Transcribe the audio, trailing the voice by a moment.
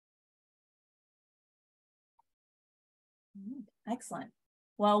Excellent.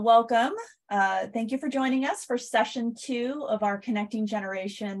 Well, welcome. Thank you for joining us for session 2 of our Connecting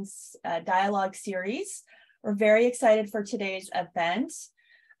Generations dialogue series. We're very excited for today's event,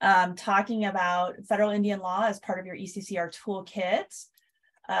 talking about federal Indian law as part of your ECCR toolkit.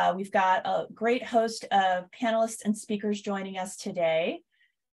 We've got a great host of panelists and speakers joining us today.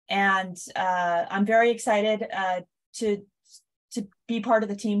 And I'm very excited to be part of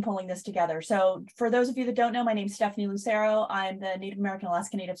the team pulling this together. So for those of you that don't know, my name is Stephanie Lucero. I'm the Native American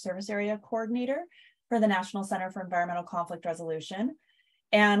Alaska Native Service Area Coordinator for the National Center for Environmental Conflict Resolution.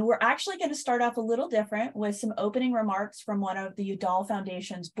 And we're actually going to start off a little different with some opening remarks from one of the Udall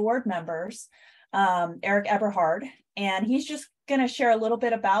Foundation's board members, Eric Eberhard. And he's just going to share a little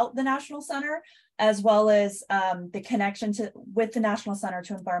bit about the National Center, as well as the connection with the National Center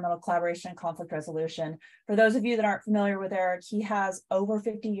to Environmental Collaboration and Conflict Resolution. For those of you that aren't familiar with Eric, he has over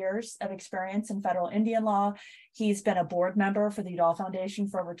 50 years of experience in federal Indian law. He's been a board member for the Udall Foundation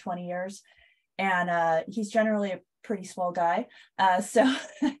for over 20 years. And he's generally a pretty swell guy. So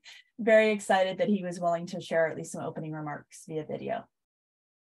very excited that he was willing to share at least some opening remarks via video.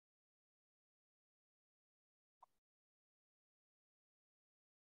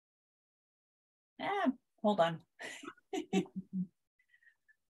 Hold on.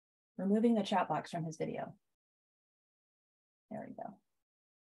 Removing the chat box from his video. There we go.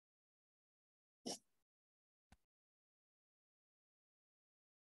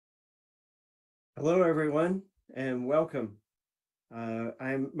 Hello, everyone, and welcome.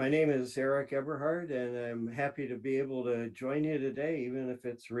 My name is Eric Eberhard, and I'm happy to be able to join you today, even if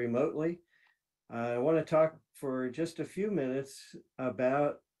it's remotely. I want to talk for just a few minutes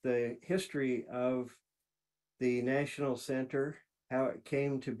about the history of the National Center, how it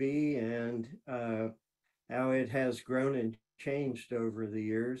came to be, and how it has grown and changed over the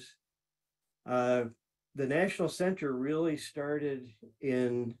years. The National Center really started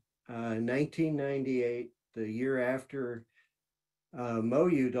in 1998, the year after Mo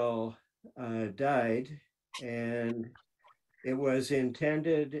Udall died, and it was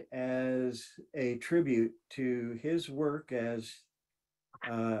intended as a tribute to his work as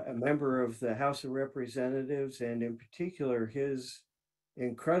a member of the House of Representatives, and in particular his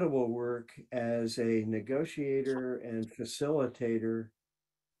incredible work as a negotiator and facilitator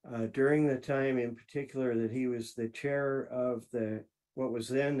during the time in particular that he was the chair of what was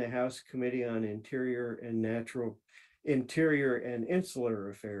then the House Committee on Interior and Insular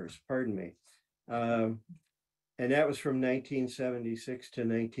Affairs, pardon me. And that was from 1976 to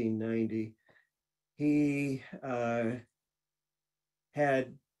 1990. He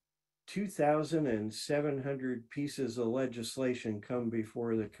had 2,700 pieces of legislation come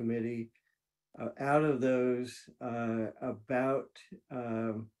before the committee. Out of those, about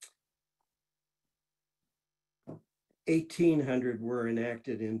 1,800 were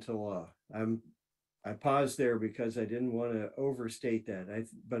enacted into law. I paused there because I didn't want to overstate that,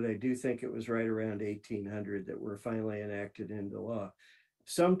 but I do think it was right around 1,800 that were finally enacted into law.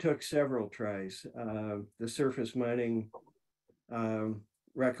 Some took several tries. The Surface Mining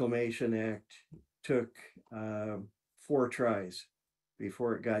Reclamation Act took 4 tries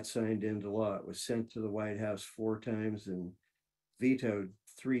before it got signed into law. It was sent to the White House 4 times and vetoed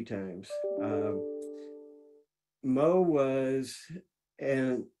 3 times. Mo was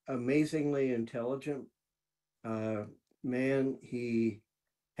an amazingly intelligent man. He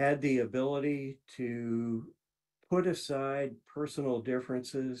had the ability to put aside personal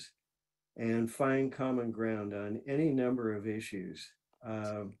differences and find common ground on any number of issues.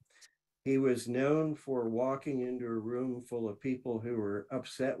 He was known for walking into a room full of people who were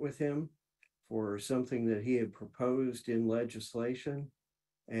upset with him for something that he had proposed in legislation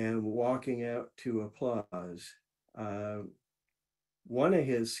and walking out to applause. One of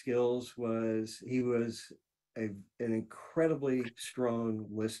his skills was he was an incredibly strong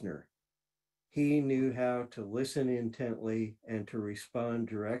listener. He knew how to listen intently and to respond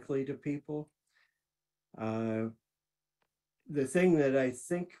directly to people. The thing that I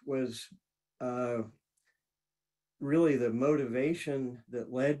think was really the motivation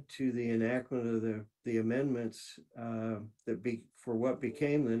that led to the enactment of the amendments for what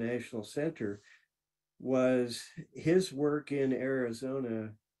became the National Center was his work in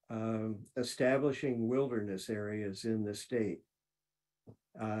Arizona, establishing wilderness areas in the state.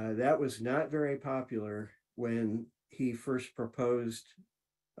 That was not very popular when he first proposed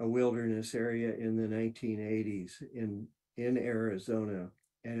a wilderness area in the 1980s in Arizona,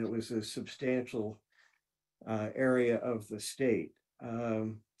 and it was a substantial area of the state.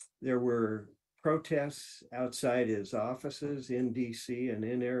 There were protests outside his offices in DC and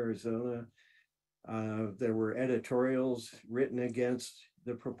in Arizona. There were editorials written against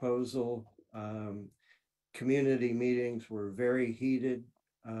the proposal. Community meetings were very heated.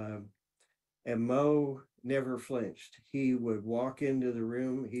 And Mo never flinched. He would walk into the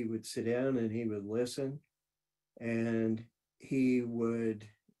room, he would sit down and he would listen, and he would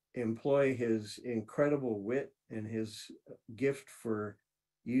employ his incredible wit and his gift for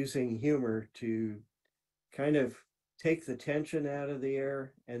using humor to kind of take the tension out of the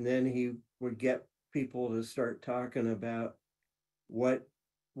air. And then he would get people to start talking about what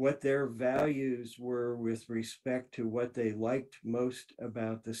their values were with respect to what they liked most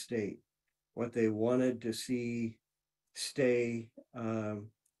about the state, what they wanted to see stay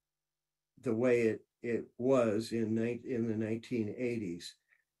the way it was in the 1980s.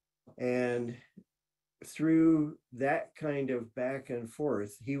 And through that kind of back and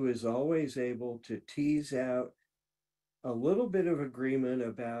forth, he was always able to tease out a little bit of agreement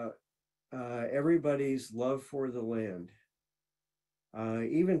about everybody's love for the land.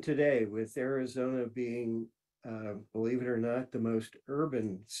 Even today, with Arizona being, believe it or not, the most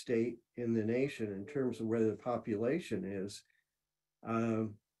urban state in the nation in terms of where the population is,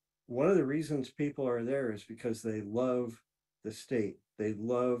 one of the reasons people are there is because they love the state. They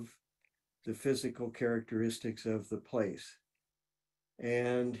love the physical characteristics of the place.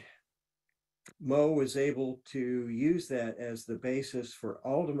 And Mo was able to use that as the basis for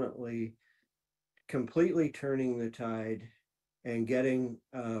ultimately completely turning the tide and getting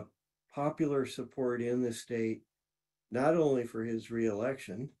popular support in the state, not only for his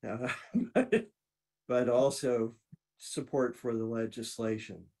reelection, but also support for the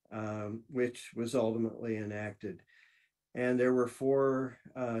legislation, which was ultimately enacted. And there were four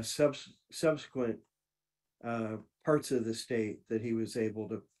subsequent parts of the state that he was able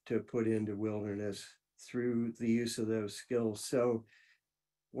to put into wilderness through the use of those skills. So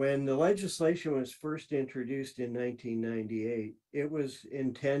when the legislation was first introduced in 1998, it was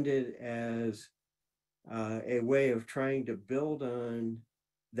intended as a way of trying to build on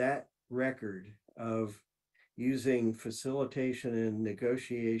that record of using facilitation and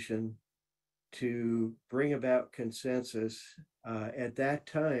negotiation to bring about consensus. At that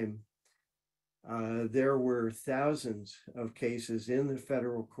time, there were thousands of cases in the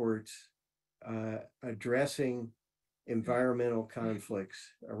federal courts addressing environmental conflicts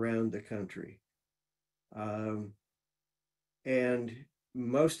around the country. And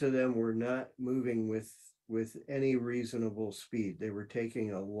most of them were not moving with any reasonable speed. They were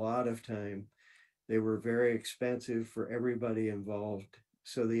taking a lot of time. They were very expensive for everybody involved.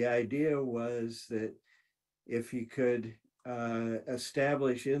 So the idea was that if you could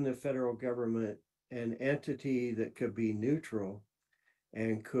establish in the federal government an entity that could be neutral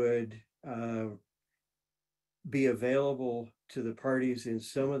and could be available to the parties in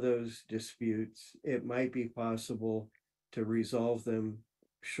some of those disputes, it might be possible to resolve them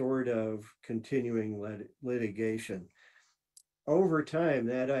short of continuing litigation. Over time,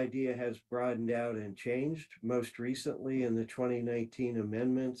 that idea has broadened out and changed, most recently in the 2019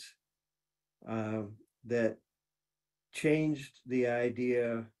 amendments that changed the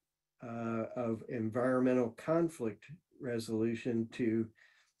idea of environmental conflict resolution to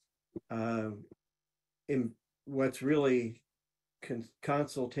in what's really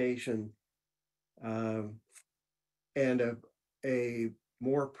consultation and a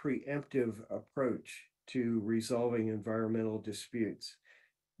more preemptive approach to resolving environmental disputes,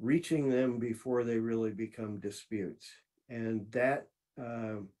 reaching them before they really become disputes. And that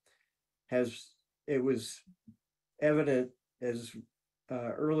it was evident as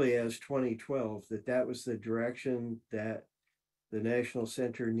early as 2012 that was the direction that the National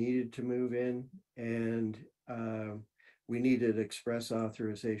Center needed to move in, and we needed express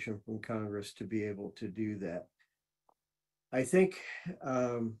authorization from Congress to be able to do that. I think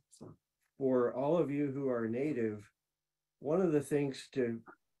for all of you who are Native, one of the things to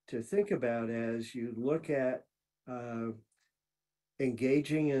think about as you look at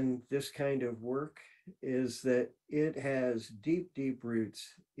engaging in this kind of work is that it has deep, deep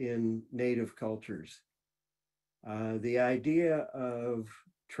roots in Native cultures. The idea of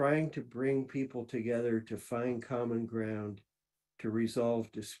trying to bring people together to find common ground, to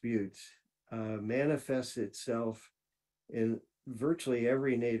resolve disputes, manifests itself in virtually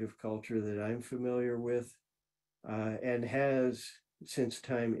every Native culture that I'm familiar with, and has since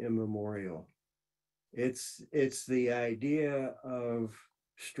time immemorial. It's the idea of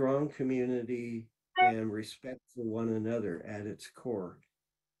strong community and respect for one another at its core.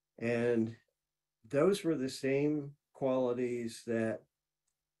 And those were the same qualities that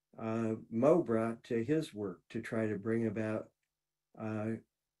Mo brought to his work to try to bring about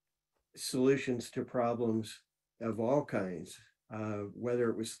solutions to problems of all kinds, whether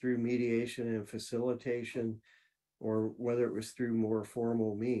it was through mediation and facilitation or whether it was through more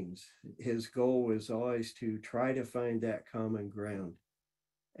formal means. His goal was always to try to find that common ground.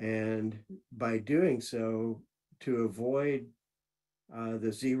 And by doing so, to avoid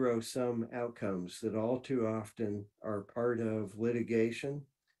the zero-sum outcomes that all too often are part of litigation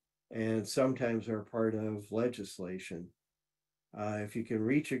and sometimes are part of legislation. If you can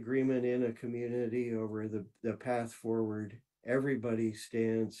reach agreement in a community over the path forward, everybody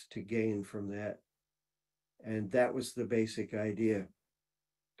stands to gain from that. And that was the basic idea.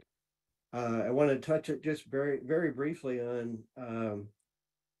 I want to touch it just very, very briefly on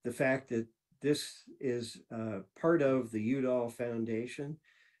the fact that this is part of the Udall Foundation.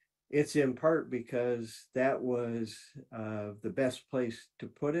 It's in part because that was the best place to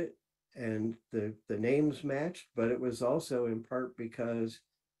put it, and the names matched, but it was also in part because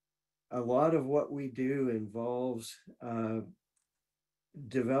a lot of what we do involves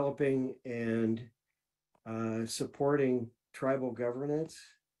developing and supporting tribal governance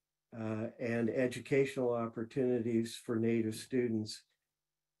and educational opportunities for Native students,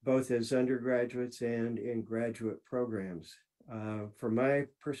 both as undergraduates and in graduate programs. From my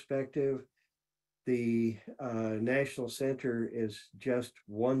perspective, the National Center is just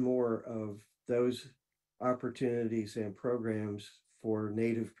one more of those opportunities and programs for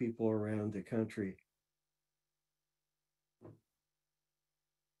Native people around the country.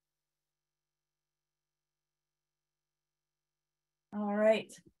 All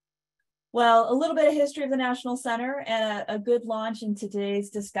right. Well, a little bit of history of the National Center and a good launch in today's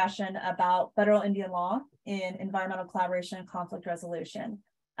discussion about federal Indian law in environmental collaboration and conflict resolution.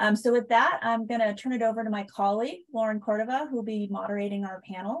 So with that, I'm going to turn it over to my colleague, Lauren Cordova, who will be moderating our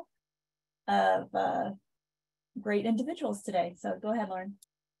panel of great individuals today. So go ahead, Lauren.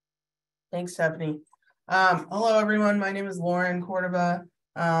 Thanks, Stephanie. Hello, everyone. My name is Lauren Cordova.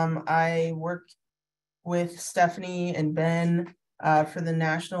 I work with Stephanie and Ben for the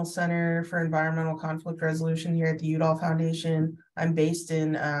National Center for Environmental Conflict Resolution here at the Udall Foundation. I'm based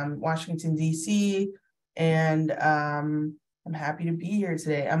in Washington, D.C., and I'm happy to be here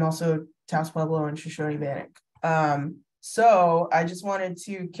today. I'm also Taos Pueblo and Shoshone-Bannock. So I just wanted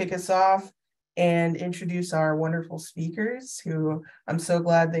to kick us off and introduce our wonderful speakers, who I'm so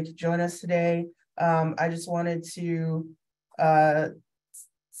glad they could join us today. I just wanted to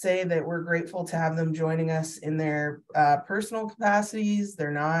say that we're grateful to have them joining us in their personal capacities.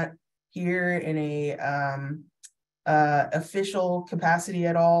 They're not here in a official capacity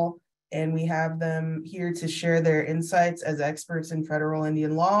at all, and we have them here to share their insights as experts in federal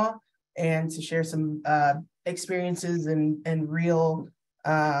Indian law and to share some experiences and real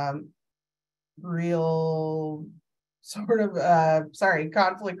sort of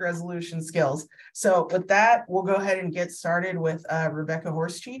conflict resolution skills. So with that, we'll go ahead and get started with Rebecca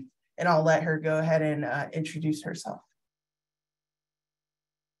Horsechief, and I'll let her go ahead and introduce herself.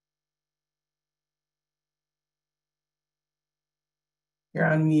 You're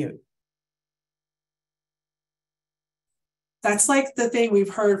on mute. That's like the thing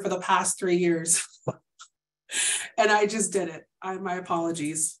we've heard for the past 3 years. And I just did it. My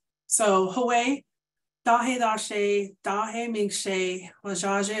apologies. So Hawaii, Dahe Dashe, Dahe Mingshe,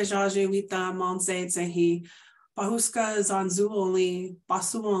 Wajaje Wita Monse Tsehi, Bahuska Zanzu only,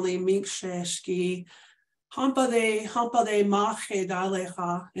 Basu only, Mingshe Ski, Hampa de Mache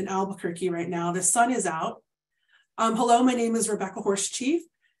Daleha in Albuquerque right now. The sun is out. Hello, my name is Rebecca Horsechief.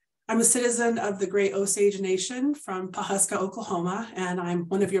 I'm a citizen of the Great Osage Nation from Pawhuska, Oklahoma, and I'm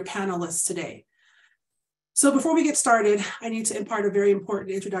one of your panelists today. So before we get started, I need to impart a very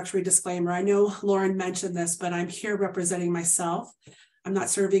important introductory disclaimer. I know Lauren mentioned this, but I'm here representing myself. I'm not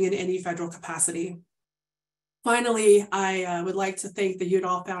serving in any federal capacity. Finally, I would like to thank the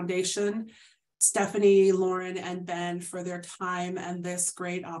Udall Foundation, Stephanie, Lauren, and Ben for their time and this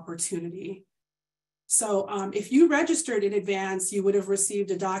great opportunity. So if you registered in advance, you would have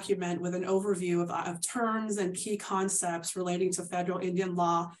received a document with an overview of terms and key concepts relating to federal Indian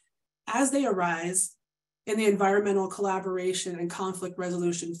law as they arise in the environmental collaboration and conflict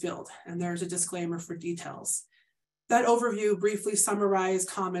resolution field. And there's a disclaimer for details. That overview briefly summarized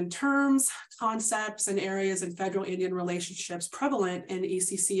common terms, concepts, and areas in federal Indian relationships prevalent in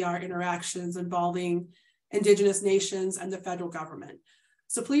ECCR interactions involving Indigenous nations and the federal government.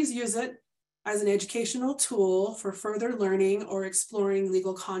 So please use it as an educational tool for further learning or exploring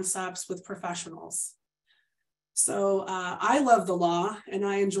legal concepts with professionals. So I love the law and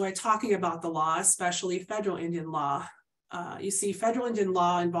I enjoy talking about the law, especially federal Indian law. You see, federal Indian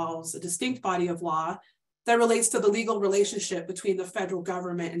law involves a distinct body of law that relates to the legal relationship between the federal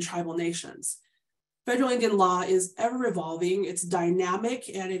government and tribal nations. Federal Indian law is ever evolving, it's dynamic,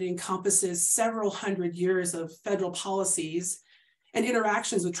 and it encompasses several hundred years of federal policies and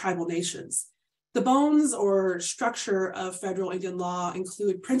interactions with tribal nations. The bones or structure of federal Indian law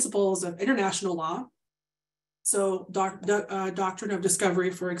include principles of international law. So doctrine of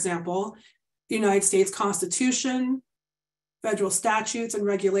discovery, for example, the United States Constitution, federal statutes and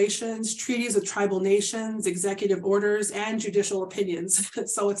regulations, treaties with tribal nations, executive orders, and judicial opinions.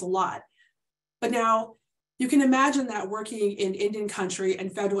 So it's a lot. But now you can imagine that working in Indian country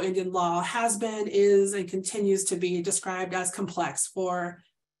and federal Indian law has been, is, and continues to be described as complex for,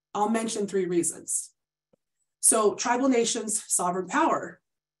 I'll mention 3 reasons. So tribal nations, sovereign power.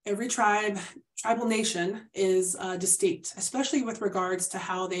 Every tribal nation is distinct, especially with regards to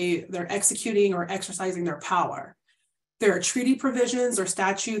how they're executing or exercising their power. There are treaty provisions or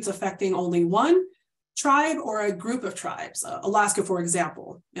statutes affecting only one tribe or a group of tribes. Alaska, for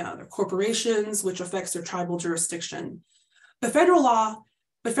example, there are corporations, which affects their tribal jurisdiction. But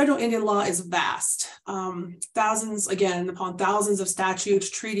federal Indian law is vast. Thousands, again, upon thousands of statutes,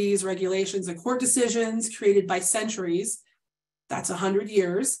 treaties, regulations, and court decisions created by centuries, that's 100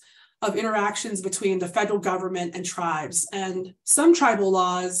 years, of interactions between the federal government and tribes. And some tribal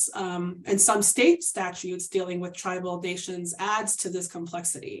laws and some state statutes dealing with tribal nations adds to this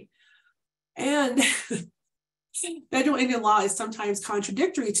complexity. And federal Indian law is sometimes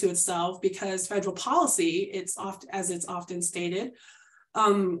contradictory to itself because federal policy, as it's often stated,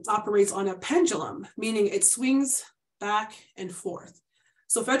 operates on a pendulum, meaning it swings back and forth.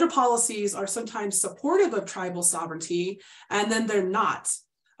 So federal policies are sometimes supportive of tribal sovereignty, and then they're not.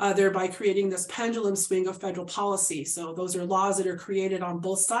 Thereby creating this pendulum swing of federal policy. So those are laws that are created on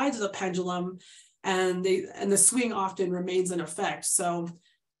both sides of the pendulum, and the swing often remains in effect. So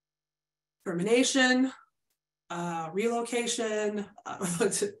termination, relocation,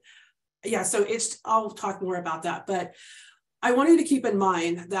 yeah, so I'll talk more about that, but I want you to keep in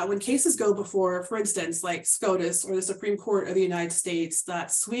mind that when cases go before, for instance, like SCOTUS or the Supreme Court of the United States,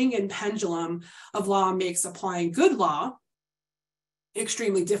 that swing and pendulum of law makes applying good law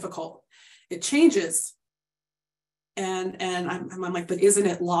extremely difficult. It changes, and I'm like, but isn't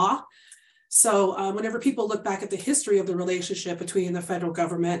it law? So whenever people look back at the history of the relationship between the federal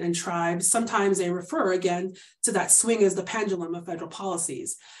government and tribes, sometimes they refer again to that swing as the pendulum of federal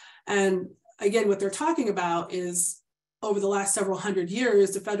policies. And again, what they're talking about is over the last several hundred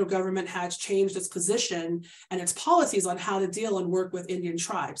years, the federal government has changed its position and its policies on how to deal and work with Indian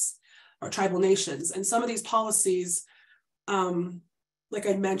tribes or tribal nations. And some of these policies, like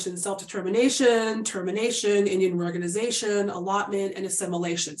I mentioned, self-determination, termination, Indian reorganization, allotment, and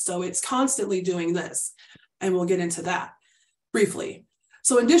assimilation. So it's constantly doing this, and we'll get into that briefly.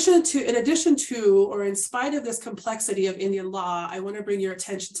 So in addition to, or in spite of this complexity of Indian law, I want to bring your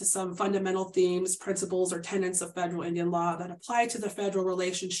attention to some fundamental themes, principles, or tenets of federal Indian law that apply to the federal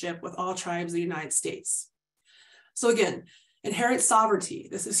relationship with all tribes of the United States. So again, inherent sovereignty.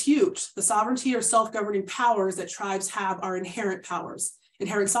 This is huge. The sovereignty or self-governing powers that tribes have are inherent powers.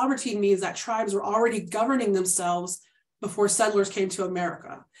 Inherent sovereignty means that tribes were already governing themselves before settlers came to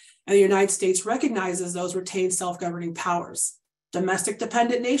America. And the United States recognizes those retained self-governing powers. Domestic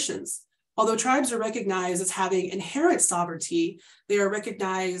dependent nations. Although tribes are recognized as having inherent sovereignty, they are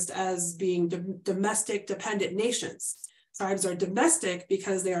recognized as being domestic dependent nations. Tribes are domestic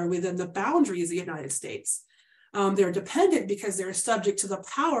because they are within the boundaries of the United States. They're dependent because they're subject to the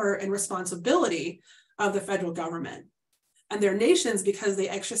power and responsibility of the federal government. And they're nations because they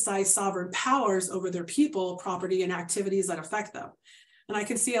exercise sovereign powers over their people, property, and activities that affect them. And I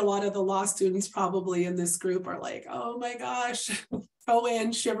can see a lot of the law students probably in this group are like, oh my gosh, go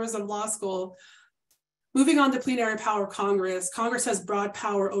in, shivers of law school. Moving on to plenary power of Congress. Congress has broad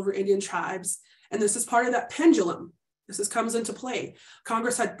power over Indian tribes, and this is part of that pendulum. Comes into play.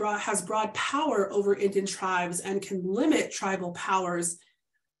 Congress has broad power over Indian tribes and can limit tribal powers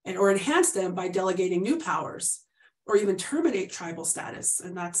or enhance them by delegating new powers, or even terminate tribal status,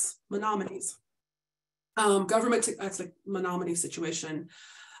 and that's monomanies. That's a monomany situation.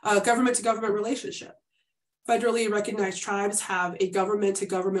 Government to government relationship. Federally recognized tribes have a government to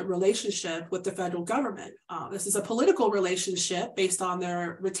government relationship with the federal government. This is a political relationship based on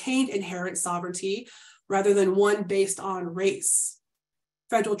their retained inherent sovereignty rather than one based on race.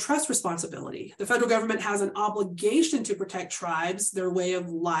 Federal trust responsibility. The federal government has an obligation to protect tribes, their way of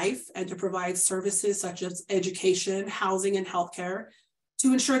life, and to provide services such as education, housing, and healthcare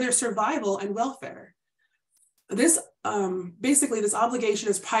to ensure their survival and welfare. This obligation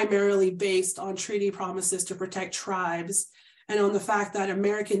is primarily based on treaty promises to protect tribes and on the fact that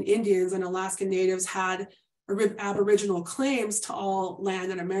American Indians and Alaskan Natives had Aboriginal claims to all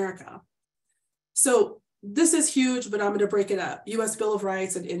land in America. So this is huge, but I'm going to break it up. U.S. Bill of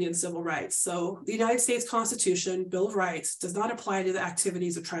Rights and Indian Civil Rights. So the United States Constitution, Bill of Rights, does not apply to the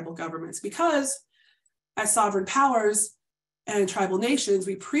activities of tribal governments because as sovereign powers and tribal nations,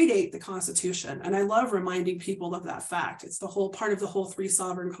 we predate the Constitution. And I love reminding people of that fact. It's the whole part of the whole three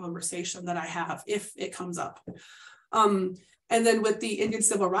sovereign conversation that I have, if it comes up. And then with the Indian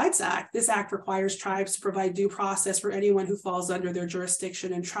Civil Rights Act, this act requires tribes to provide due process for anyone who falls under their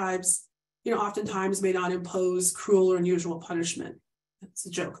jurisdiction, and tribes, oftentimes may not impose cruel or unusual punishment. That's a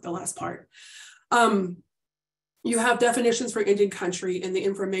joke, the last part. You have definitions for Indian country in the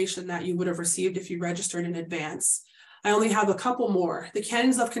information that you would have received if you registered in advance. I only have a couple more. The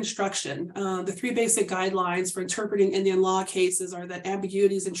canons of construction. The three basic guidelines for interpreting Indian law cases are that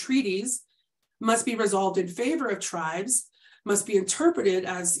ambiguities in treaties must be resolved in favor of tribes, must be interpreted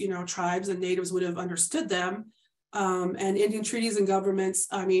as tribes and natives would have understood them, and Indian treaties and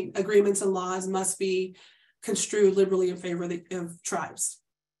agreements and laws must be construed liberally in favor of tribes.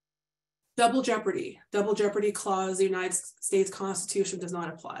 Double jeopardy clause, the United States Constitution does not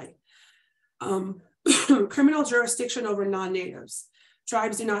apply. Criminal jurisdiction over non-natives.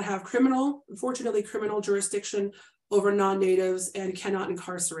 Tribes do not have unfortunately, criminal jurisdiction over non-natives and cannot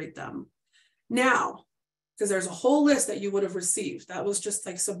incarcerate them. Now, because there's a whole list that you would have received, that was just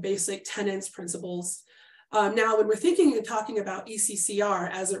like some basic tenets, principles. Now, when we're thinking and talking about ECCR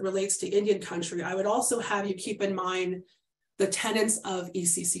as it relates to Indian country, I would also have you keep in mind the tenets of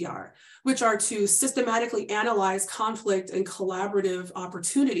ECCR, which are to systematically analyze conflict and collaborative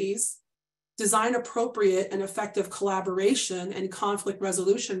opportunities, design appropriate and effective collaboration and conflict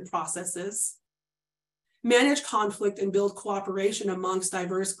resolution processes, manage conflict and build cooperation amongst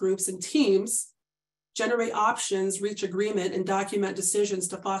diverse groups and teams, generate options, reach agreement, and document decisions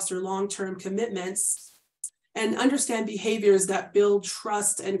to foster long-term commitments, and understand behaviors that build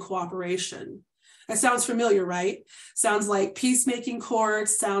trust and cooperation. That sounds familiar, right? Sounds like peacemaking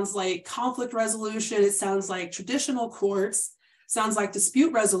courts, sounds like conflict resolution, it sounds like traditional courts, sounds like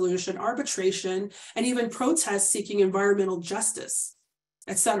dispute resolution, arbitration, and even protests seeking environmental justice,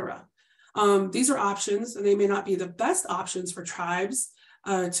 etc. These are options, and they may not be the best options for tribes,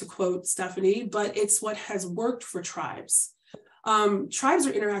 to quote Stephanie, but it's what has worked for tribes. Tribes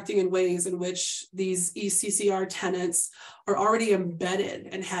are interacting in ways in which these ECCR tenets are already embedded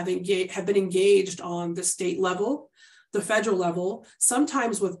and have been engaged on the state level, the federal level,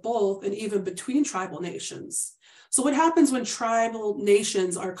 sometimes with both, and even between tribal nations. So what happens when tribal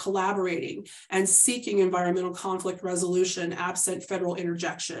nations are collaborating and seeking environmental conflict resolution absent federal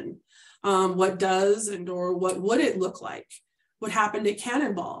interjection? What does or what would it look like? What happened at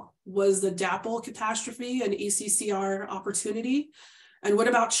Cannonball? Was the DAPL catastrophe an ECCR opportunity? And what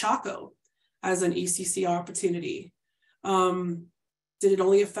about Chaco as an ECCR opportunity? Did it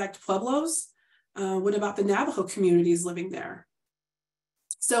only affect Pueblos? What about the Navajo communities living there?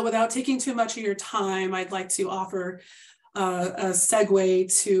 So without taking too much of your time, I'd like to offer a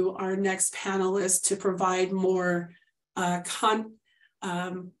segue to our next panelist to provide more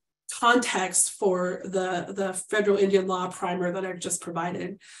context for the federal Indian law primer that I've just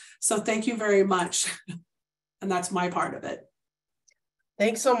provided. So thank you very much. And that's my part of it.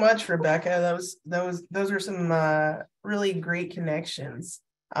 Thanks so much, Rebecca. Those are some really great connections.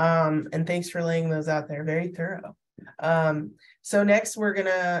 And thanks for laying those out there. Very thorough. So next we're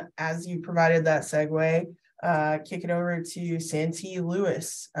gonna, as you provided that segue, kick it over to Santee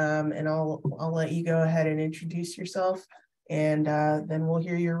Lewis. And I'll let you go ahead and introduce yourself, and then we'll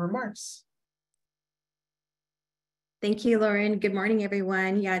hear your remarks. Thank you, Lauren. Good morning,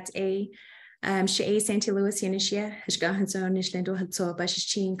 everyone. Yat a Shay Santee Lewis Yanishia, Hashgahanzo, Nishlendo Hatso,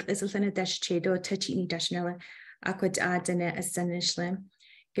 Bashichin, Islana Dash Chedo, Tachini Dashnella, Aquad Adana Asanishlim.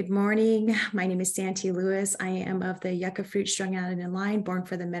 Good morning. My name is Santee Lewis. I am of the Yucca Fruit Strung Out in a Line, born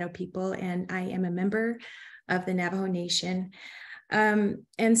for the Meadow People, and I am a member of the Navajo Nation.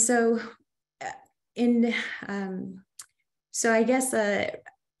 So I guess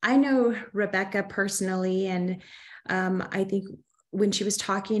I know Rebecca personally, and I think when she was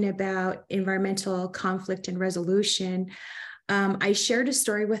talking about environmental conflict and resolution, I shared a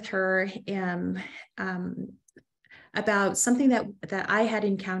story with her about something that I had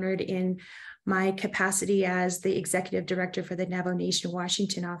encountered in my capacity as the executive director for the Navajo Nation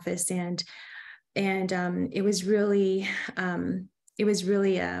Washington office, and it was really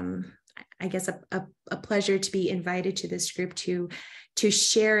I guess a pleasure to be invited to this group to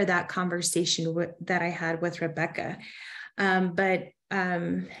share that conversation that I had with Rebecca. But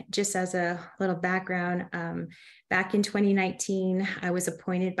just as a little background, back in 2019, I was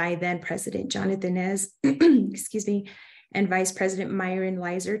appointed by then President Jonathan Nez, excuse me, and Vice President Myron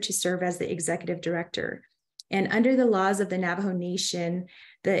Lizer to serve as the executive director. And under the laws of the Navajo Nation,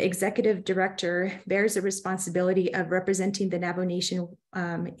 the executive director bears the responsibility of representing the Navajo Nation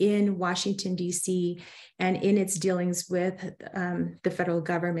in Washington, D.C., and in its dealings with the federal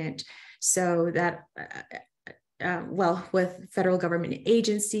government. So that, with federal government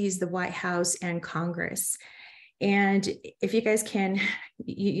agencies, the White House, and Congress. And if you guys can,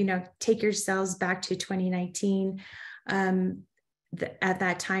 take yourselves back to 2019, at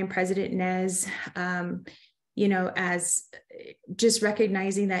that time, President Nez, as just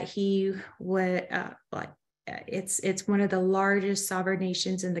recognizing that he would, it's one of the largest sovereign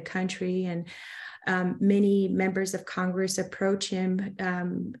nations in the country, and many members of Congress approach him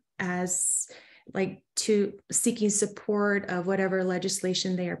as to seeking support of whatever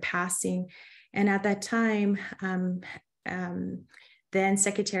legislation they are passing. And at that time, then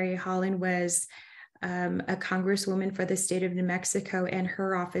Secretary Holland was a congresswoman for the state of New Mexico, and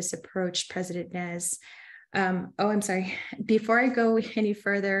her office approached President Nez. I'm sorry. Before I go any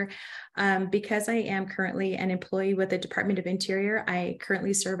further, because I am currently an employee with the Department of Interior, I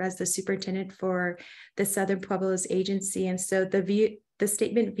currently serve as the superintendent for the Southern Pueblos Agency. And so the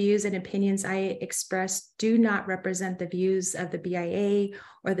statement, views, and opinions I express do not represent the views of the BIA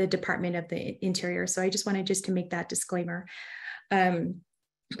or the Department of the Interior. So I just wanted to make that disclaimer.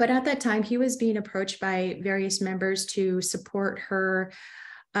 But at that time, he was being approached by various members to support her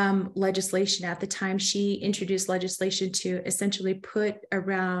legislation. At the time, she introduced legislation to essentially put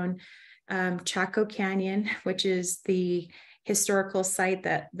around Chaco Canyon, which is the historical site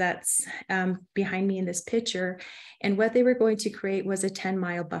that's behind me in this picture. And what they were going to create was a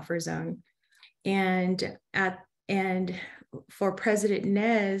 10-mile buffer zone. And for President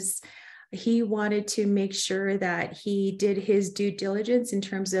Nez, he wanted to make sure that he did his due diligence in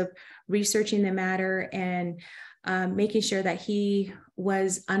terms of researching the matter and making sure that he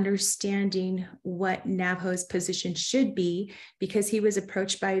was understanding what Navajo's position should be, because he was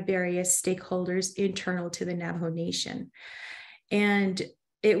approached by various stakeholders internal to the Navajo Nation. And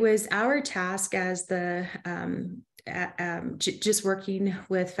it was our task as the just working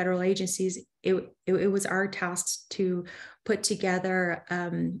with federal agencies, it was our task to put together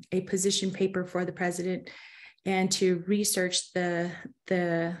a position paper for the president and to research the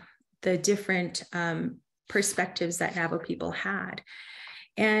different perspectives that Navajo people had.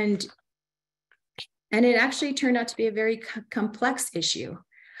 And it actually turned out to be a very complex issue.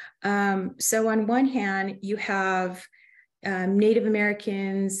 So on one hand, you have Native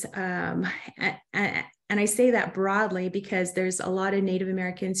Americans, and I say that broadly because there's a lot of Native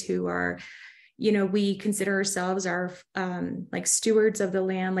Americans who are, we consider ourselves our like stewards of the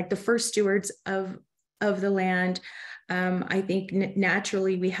land, like the first stewards of the land. I think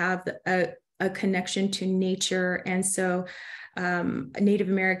naturally we have a connection to nature. And so Native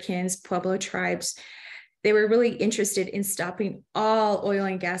Americans, Pueblo tribes, they were really interested in stopping all oil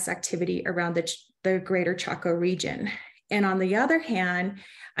and gas activity around the greater Chaco region. And on the other hand,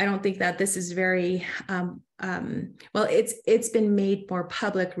 I don't think that this is very, well, it's been made more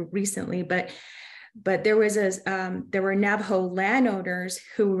public recently, but there were Navajo landowners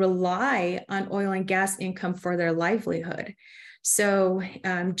who rely on oil and gas income for their livelihood. So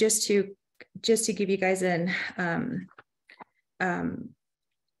just to give you guys an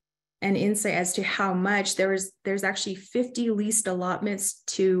insight as to how much, there's actually 50 leased allotments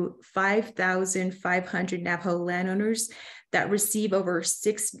to 5,500 Navajo landowners that receive over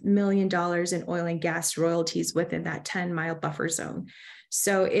 $6 million in oil and gas royalties within that 10-mile buffer zone.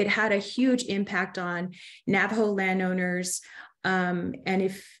 So it had a huge impact on Navajo landowners. And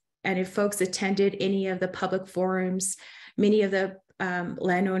if folks attended any of the public forums, many of the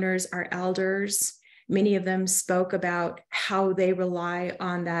landowners are elders. Many of them spoke about how they rely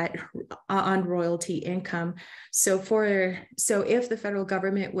on royalty income. So if the federal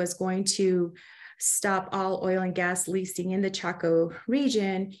government was going to stop all oil and gas leasing in the Chaco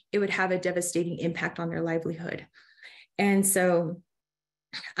region, it would have a devastating impact on their livelihood. And so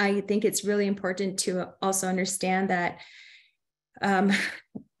I think it's really important to also understand that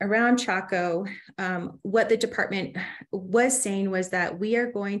around Chaco, what the department was saying was that we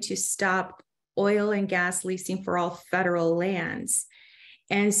are going to stop oil and gas leasing for all federal lands.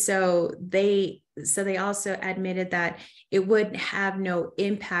 And so they also admitted that it would have no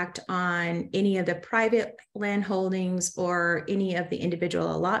impact on any of the private land holdings or any of the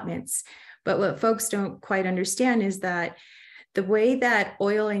individual allotments. But what folks don't quite understand is that the way that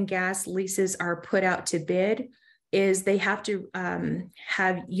oil and gas leases are put out to bid, is they have to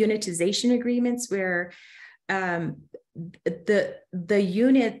have unitization agreements where the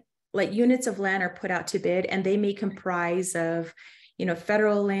units of land are put out to bid, and they may comprise of, you know,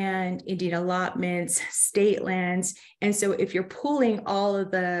 federal land, Indian allotments, state lands. And so if you're pooling all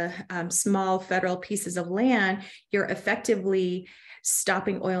of the small federal pieces of land, you're effectively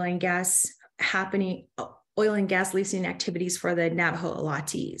stopping oil and gas leasing activities for the Navajo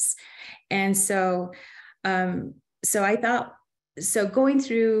allottees. And so, I thought, so going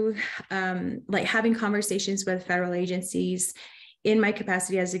through like having conversations with federal agencies in my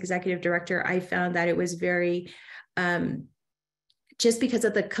capacity as executive director, I found that it was very, just because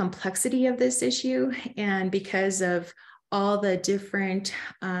of the complexity of this issue and because of all the different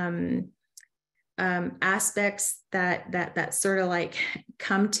aspects that sort of like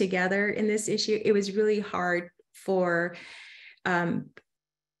come together in this issue, it was really hard for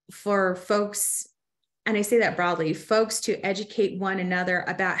folks, and I say that broadly, folks to educate one another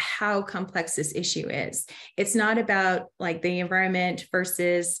about how complex this issue is. It's not about like the environment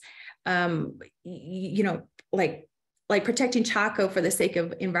versus, you know, like protecting Chaco for the sake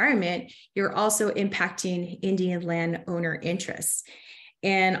of environment. You're also impacting Indian landowner interests.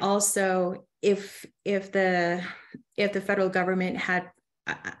 And also, if the federal government had,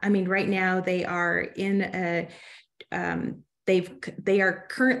 I mean, right now they are in a, they are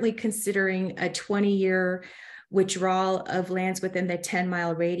currently considering a 20-year withdrawal of lands within the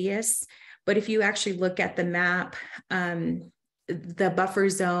 10-mile radius. But if you actually look at the map, the buffer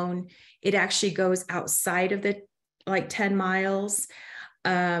zone, it actually goes outside of the like 10 miles.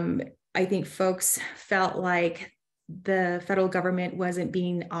 I think folks felt like the federal government wasn't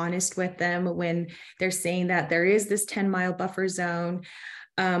being honest with them when they're saying that there is this 10-mile buffer zone.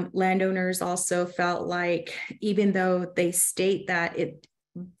 Landowners also felt like, even though they state that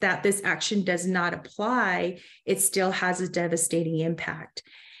this action does not apply, it still has a devastating impact.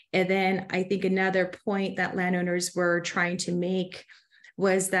 And then I think another point that landowners were trying to make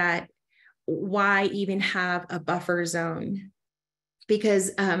was that why even have a buffer zone?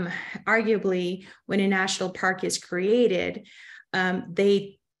 Because arguably, when a national park is created,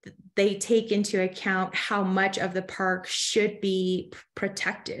 they take into account how much of the park should be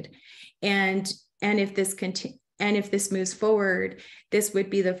protected, and if this moves forward, this would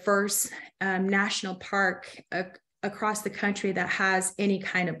be the first national park across the country that has any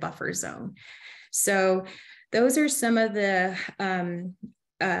kind of buffer zone. So those are some of the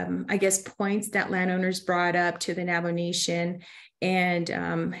I guess points that landowners brought up to the Navajo Nation. And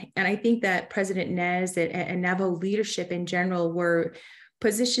I think that President Nez and Navajo leadership in general were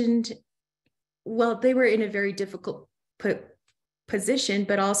positioned, well, they were in a very difficult position,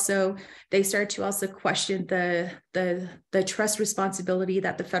 but also they started to also question the trust responsibility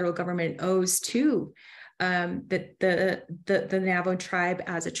that the federal government owes to the Navajo tribe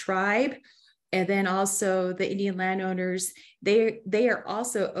as a tribe. And then also the Indian landowners, they are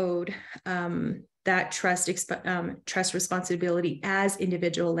also owed that trust responsibility as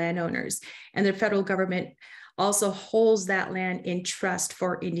individual landowners. And the federal government also holds that land in trust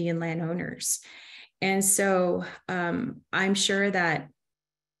for Indian landowners. And so I'm sure that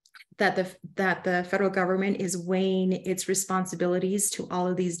the federal government is weighing its responsibilities to all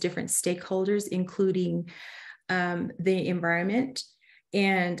of these different stakeholders, including the environment.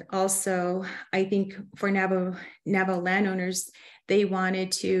 And also, I think for Navajo landowners, they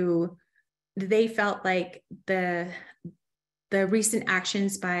felt like the recent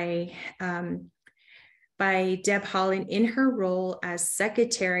actions by Deb Haaland in her role as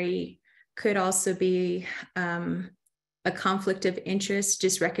secretary could also be a conflict of interest,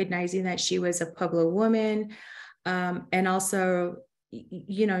 just recognizing that she was a Pueblo woman, and also,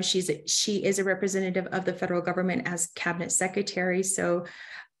 you know, she is a representative of the federal government as cabinet secretary. So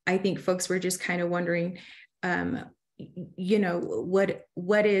I think folks were just kind of wondering, you know,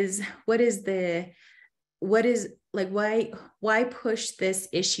 what is why push this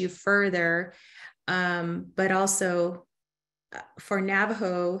issue further? But also for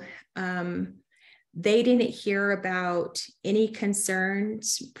Navajo, they didn't hear about any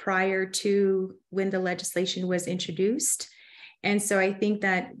concerns prior to when the legislation was introduced. And so I think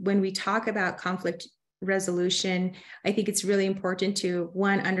that when we talk about conflict resolution, I think it's really important to,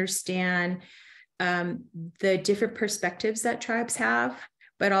 one, understand the different perspectives that tribes have,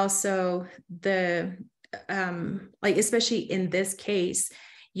 but also especially in this case,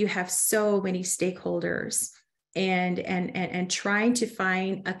 you have so many stakeholders, and trying to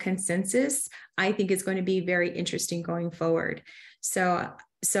find a consensus, I think is going to be very interesting going forward. So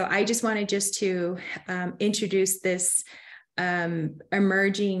I just wanted to introduce this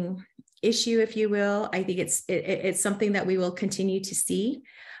emerging issue, if you will. I think it's something that we will continue to see,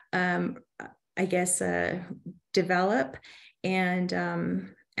 I guess, develop. And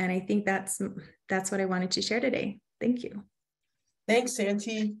I think that's what I wanted to share today. Thank you. Thanks,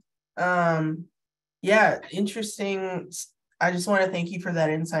 Santi. Yeah, interesting. I just want to thank you for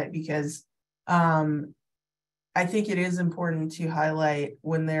that insight, because I think it is important to highlight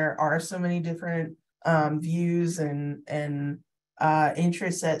when there are so many different views and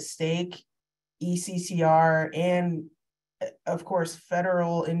interests at stake. ECCR and, of course,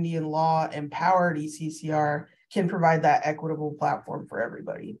 federal Indian law empowered ECCR can provide that equitable platform for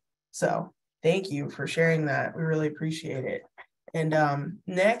everybody. So thank you for sharing that. We really appreciate it. And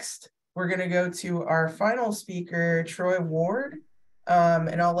next, we're going to go to our final speaker, Troy Ward.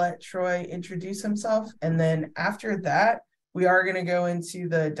 And I'll let Troy introduce himself. And then after that, we are going to go into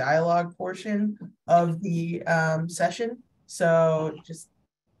the dialogue portion of the session. So just,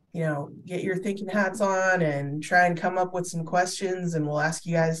 get your thinking hats on and try and come up with some questions, and we'll ask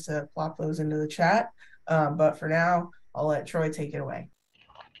you guys to plop those into the chat. But for now, I'll let Troy take it away.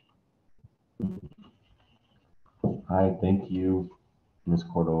 Hi, thank you, Ms.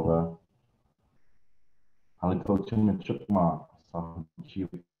 Cordova. Halito Chimachukma, Chief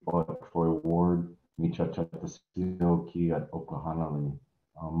Troy Ward, Michachatasio at Oklahoma.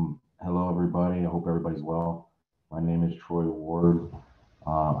 Hello, everybody. I hope everybody's well. My name is Troy Ward.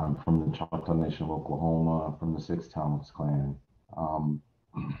 I'm from the Choctaw Nation of Oklahoma, from the Six Towns Clan.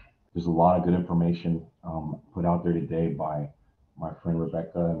 There's a lot of good information put out there today by my friend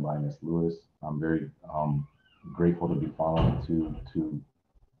Rebecca and by Ms. Lewis. I'm very grateful to be following two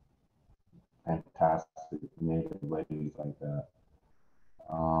fantastic Native ladies like that.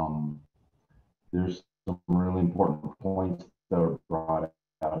 There's some really important points that are brought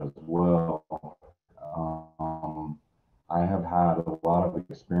out as well. I have had a lot of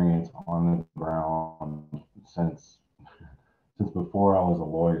experience on the ground since before I was a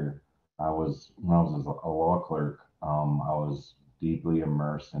lawyer. When I was a law clerk, I was deeply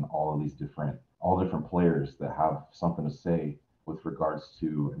immersed in all different players that have something to say with regards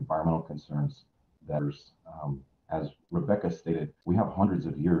to environmental concerns. As Rebecca stated, we have hundreds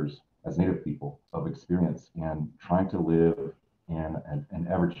of years as Native people of experience in trying to live in an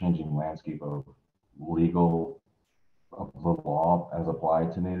ever-changing landscape of the law as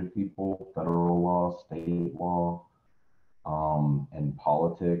applied to Native people, federal law, state law, and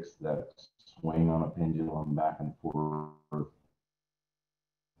politics that swing on a pendulum back and forth.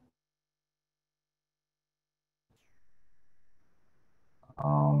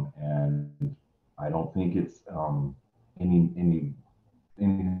 And I don't think it's anything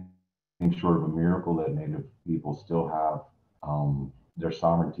short of a miracle that Native people still have their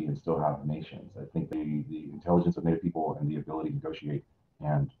sovereignty and still have nations. I think the intelligence of Native people and the ability to negotiate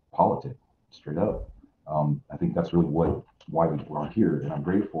and politic straight up. I think that's really why we're here, and I'm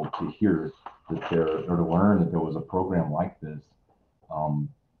grateful to hear that or to learn that there was a program like this,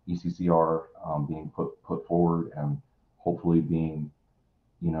 ECCR being put forward, and hopefully being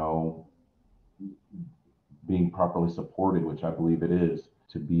properly supported, which I believe it is,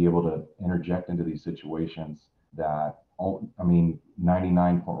 to be able to interject into these situations that,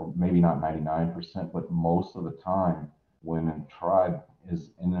 99, or maybe not 99%, but most of the time when a tribe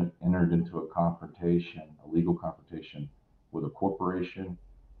is entered into a legal confrontation with a corporation,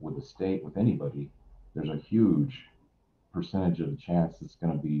 with a state, with anybody, there's a huge percentage of the chance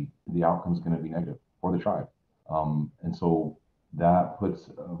the outcome's going to be negative for the tribe. And so that puts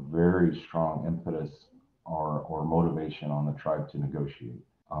a very strong impetus or motivation on the tribe to negotiate.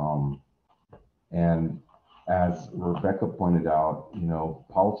 And as Rebecca pointed out,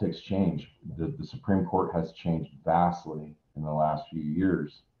 politics change. The Supreme Court has changed vastly in the last few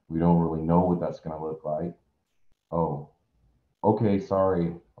years. We don't really know what that's going to look like. Oh, okay,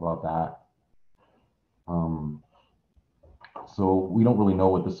 sorry about that. So we don't really know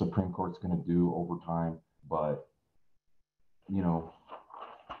what the Supreme Court's going to do over time, but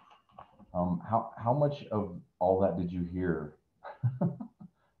how much of all that did you hear?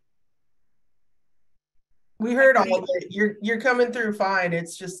 We heard all of it. You're coming through fine.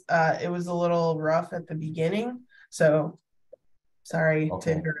 It's just it was a little rough at the beginning, so sorry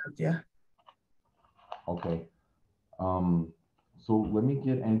to interrupt you. Okay. So let me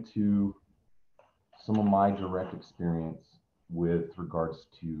get into some of my direct experience with regards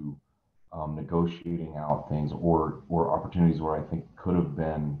to negotiating out things or opportunities where I think could have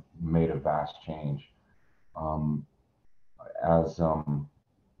been made a vast change.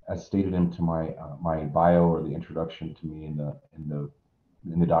 As stated into my bio or the introduction to me in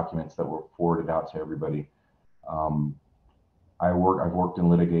the documents that were forwarded out to everybody, I've worked in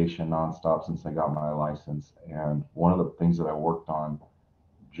litigation nonstop since I got my license. And one of the things that I worked on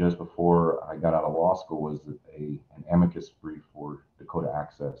just before I got out of law school was an amicus brief for Dakota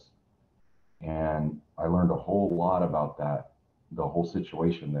Access. And I learned a whole lot about that, the whole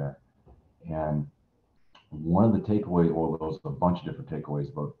situation there. And one of the takeaways, well, there was a bunch of different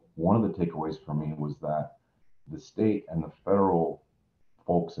takeaways, but one of the takeaways for me was that the state and the federal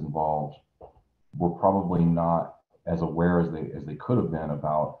folks involved were probably not as aware as they could have been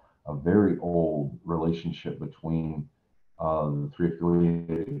about a very old relationship between the three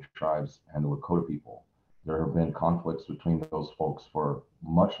affiliated tribes and the Lakota people. There have been conflicts between those folks for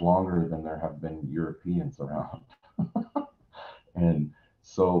much longer than there have been Europeans around. And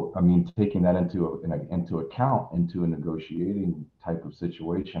so, I mean, taking that into account into a negotiating type of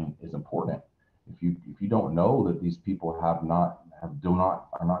situation is important. If you don't know that these people are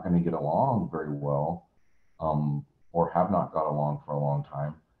not going to get along very well, or have not got along for a long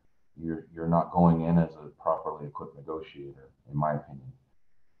time, you're not going in as a properly equipped negotiator, in my opinion.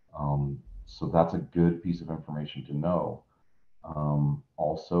 So that's a good piece of information to know.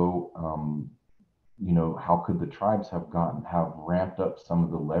 Also, how could the tribes have ramped up some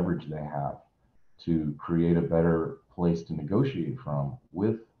of the leverage they have to create a better place to negotiate from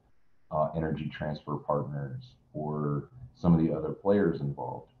with energy transfer partners or some of the other players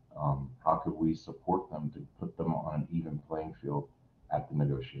involved? How could we support them to put them on an even playing field at the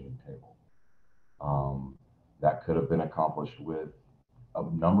negotiating table? That could have been accomplished with a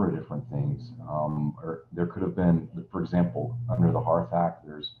number of different things. Or there could have been, for example, under the Hearth Act,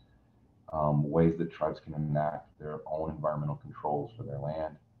 there's ways that tribes can enact their own environmental controls for their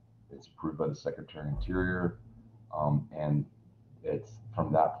land. It's approved by the Secretary of Interior. And it's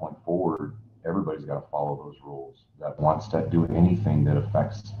from that point forward, everybody's got to follow those rules that wants to do anything that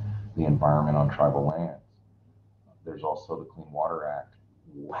affects the environment on tribal lands. There's also the Clean Water Act.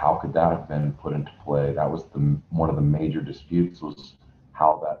 How could that have been put into play? That was one of the major disputes, was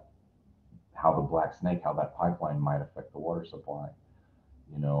how the Black Snake, how that pipeline might affect the water supply.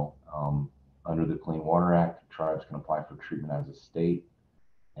 Under the Clean Water Act, tribes can apply for treatment as a state,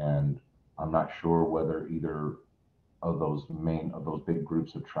 and I'm not sure whether either of those big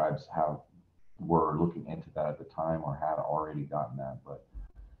groups of tribes were looking into that at the time or had already gotten that. But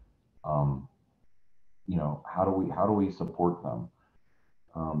how do we support them?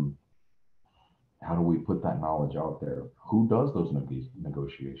 How do we put that knowledge out there? Who does those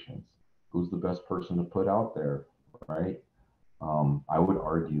negotiations? Who's the best person to put out there, right? I would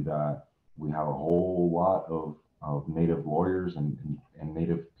argue that we have a whole lot of Native lawyers and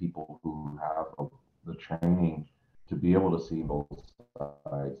Native people who have the training to be able to see both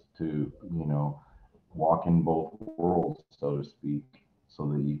sides, to walk in both worlds, so to speak, so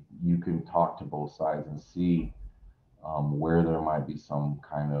that you can talk to both sides and see where there might be some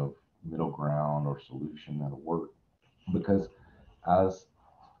kind of middle ground or solution that'll work. Because as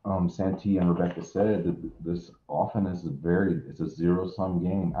Santee and Rebecca said, this often is it's a zero-sum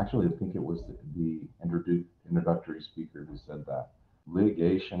game. Actually, I think it was the introductory speaker who said that.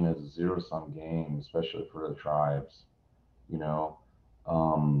 Litigation is a zero-sum game, especially for the tribes,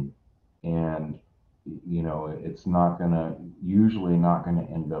 and it's usually not gonna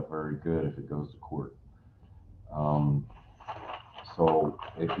end up very good if it goes to court. So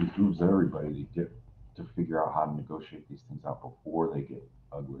it behooves everybody to figure out how to negotiate these things out before they get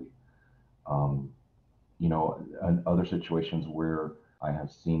ugly. And other situations where I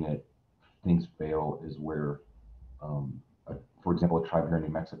have seen things fail is where, for example, a tribe here in New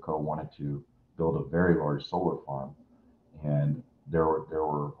Mexico wanted to build a very large solar farm, and there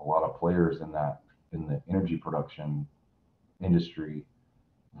were a lot of players in the energy production industry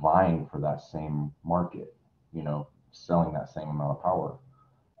vying for that same market, selling that same amount of power.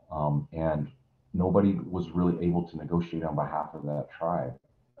 And nobody was really able to negotiate on behalf of that tribe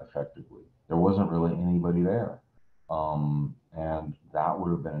effectively. There wasn't really anybody there. And that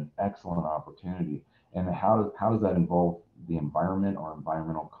would have been an excellent opportunity. And how does that involve the environment or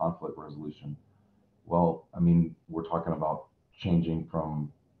environmental conflict resolution? Well, I mean, we're talking about changing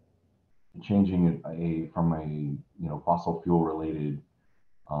from a fossil fuel related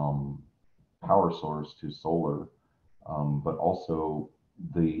power source to solar, but also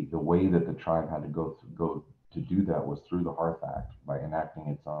the way that the tribe had to go to do that was through the Hearth Act, by enacting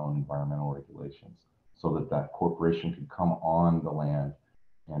its own environmental regulations, so that corporation could come on the land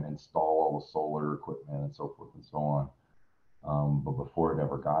and install all the solar equipment and so forth and so on. But before it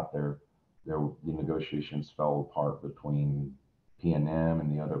ever got there, the negotiations fell apart between PNM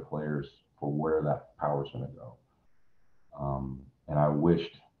and the other players for where that power is going to go. And I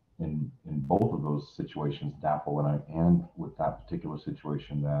wished in both of those situations, DAPL and with that particular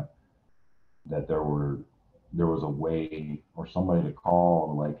situation, that there was a way or somebody to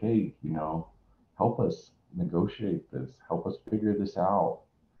call, like, hey, help us negotiate this, help us figure this out,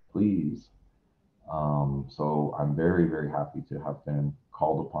 please. So I'm very, very happy to have been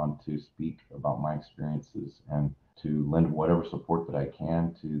called upon to speak about my experiences and to lend whatever support that I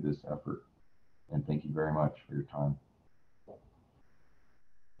can to this effort. And thank you very much for your time.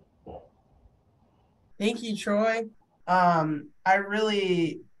 Thank you, Troy. I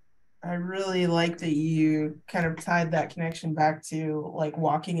really like that you kind of tied that connection back to like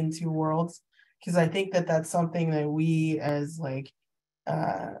walking in two worlds, because I think that that's something that we as like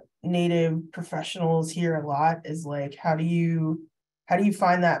Native professionals hear a lot, is like, how do you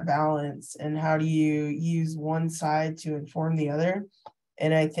find that balance, and how do you use one side to inform the other?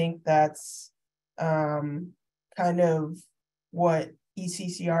 And I think that's kind of what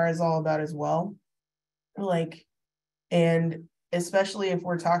ECCR is all about as well. Like, and especially if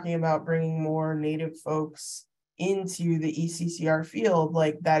we're talking about bringing more Native folks into the ECCR field,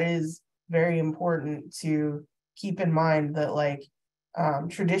 like that is very important to keep in mind, that like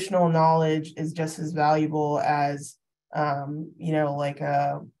traditional knowledge is just as valuable as like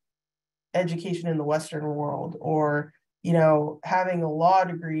education in the Western world, or having a law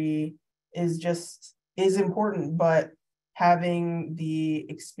degree is important, but having the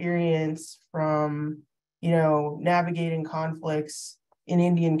experience from navigating conflicts in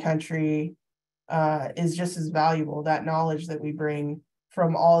Indian country is just as valuable. That knowledge that we bring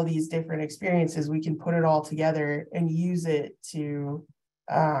from all of these different experiences, we can put it all together and use it to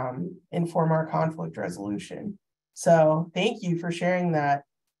inform our conflict resolution. So thank you for sharing that.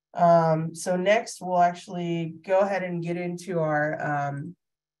 So next we'll actually go ahead and get into our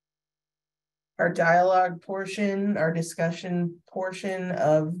dialogue portion, our discussion portion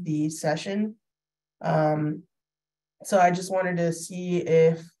of the session. So I just wanted to see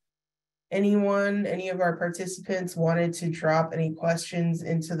if any of our participants wanted to drop any questions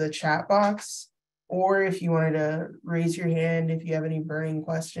into the chat box, or if you wanted to raise your hand if you have any burning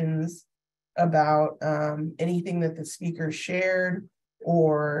questions about anything that the speaker shared,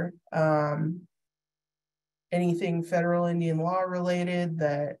 or anything federal Indian law related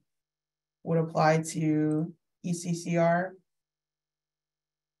that would apply to ECCR.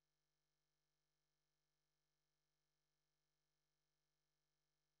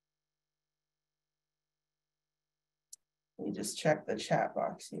 Let me just check the chat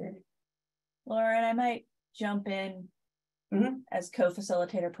box here. Lauren, I might jump in as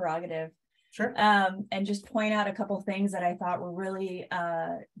co-facilitator prerogative. Sure. And just point out a couple of things that I thought were really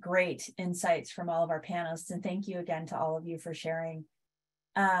great insights from all of our panelists. And thank you again to all of you for sharing.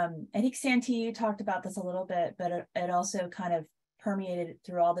 I think Santee, you talked about this a little bit, but it also kind of permeated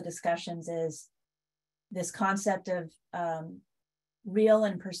through all the discussions, is this concept of real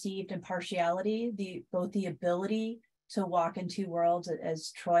and perceived impartiality, both the ability to walk in two worlds,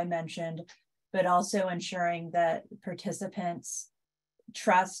 as Troy mentioned, but also ensuring that participants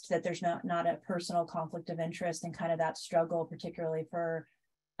trust that there's not a personal conflict of interest, and kind of that struggle, particularly for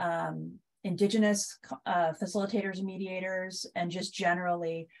Indigenous facilitators and mediators, and just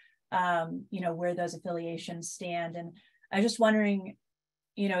generally, where those affiliations stand. And I'm just wondering,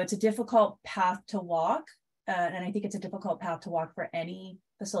 it's a difficult path to walk, and I think it's a difficult path to walk for any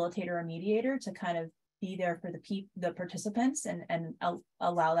facilitator or mediator, to kind of be there for the participants and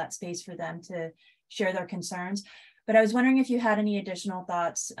allow that space for them to share their concerns. But I was wondering if you had any additional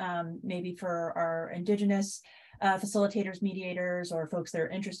thoughts, maybe for our Indigenous facilitators, mediators, or folks that are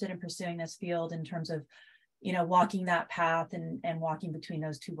interested in pursuing this field, in terms of, walking that path and walking between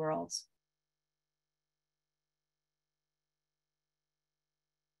those two worlds.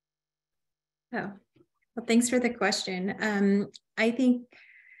 Oh, well, thanks for the question. I think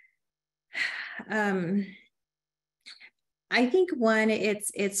one,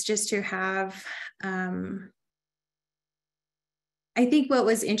 it's just to have, I think what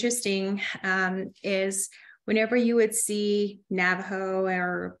was interesting is whenever you would see Navajo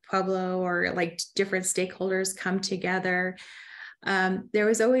or Pueblo or like different stakeholders come together, there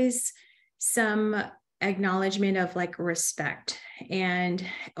was always some acknowledgement of like respect, and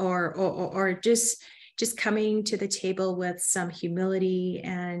or just coming to the table with some humility,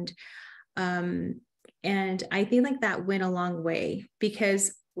 and I think like that went a long way,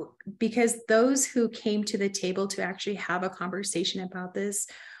 because those who came to the table to actually have a conversation about this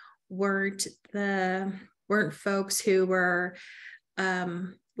weren't folks who were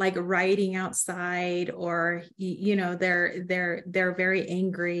like rioting outside, or they're very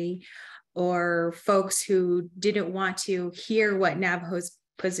angry, or folks who didn't want to hear what Navajo's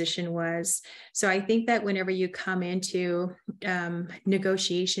position was. So I think that whenever you come into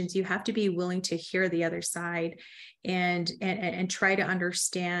negotiations, you have to be willing to hear the other side and try to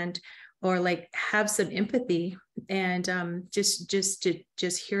understand, or like have some empathy, and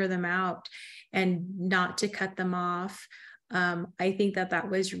just hear them out and not to cut them off. I think that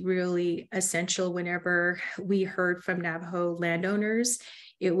was really essential. Whenever we heard from Navajo landowners,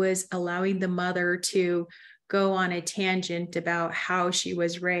 it was allowing the mother to go on a tangent about how she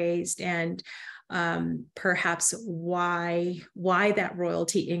was raised, and perhaps why that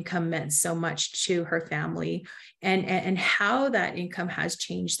royalty income meant so much to her family, and how that income has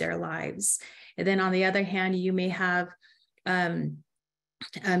changed their lives. And then on the other hand, you may have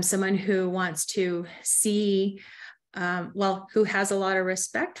someone who wants to see, who has a lot of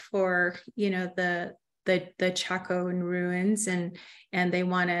respect for, the Chaco and ruins, and they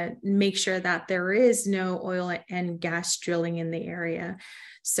want to make sure that there is no oil and gas drilling in the area.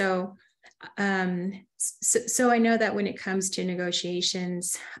 So I know that when it comes to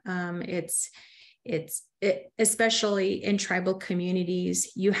negotiations, especially in tribal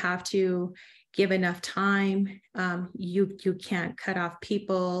communities, you have to give enough time. You can't cut off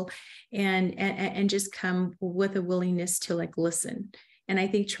people, and just come with a willingness to like listen. And I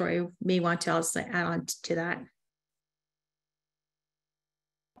think Troy may want to also add on to that.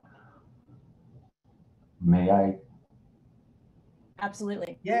 May I?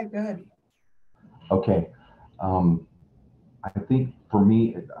 Absolutely. Yeah, go ahead. Okay. I think for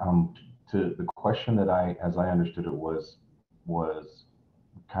me, to the question that as I understood it was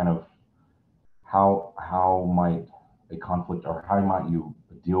kind of how might a conflict, or how might you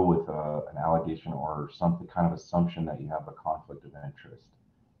deal with an allegation or something, kind of assumption that you have a conflict of interest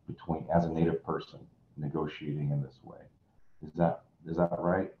between, as a Native person negotiating in this way. Is that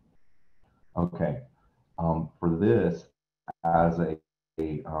right? Okay. For this, as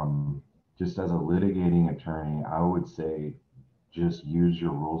just as a litigating attorney, I would say just use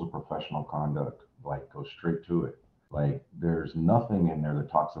your rules of professional conduct. Like, go straight to it. Like, there's nothing in there that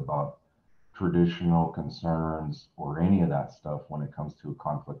talks about traditional concerns or any of that stuff when it comes to a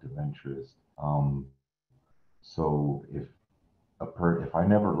conflict of interest. So if I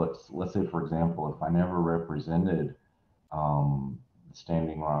never, let's say for example, if I never represented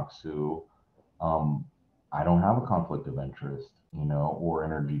Standing Rock Sioux, I don't have a conflict of interest, or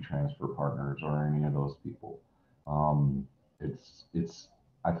Energy Transfer Partners or any of those people.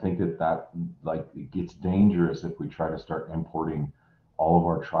 I think that like, it gets dangerous if we try to start importing all of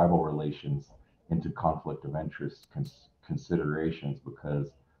our tribal relations into conflict of interest considerations,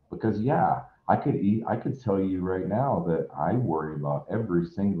 because yeah, I could tell you right now that I worry about every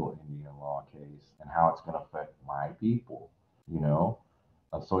single Indian law case and how it's going to affect my people,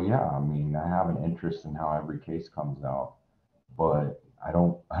 so yeah, I mean, I have an interest in how every case comes out, but I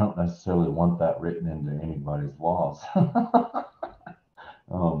don't necessarily want that written into anybody's laws.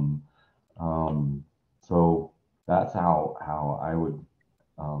 So that's how I would,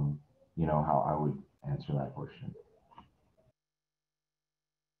 how I would answer that question.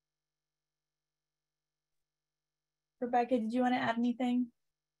 Rebecca, did you want to add anything?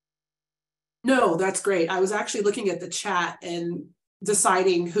 No, that's great. I was actually looking at the chat and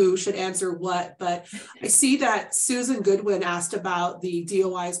deciding who should answer what, but I see that Susan Goodwin asked about the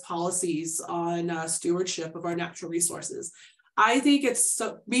DOI's policies on stewardship of our natural resources. I think it's,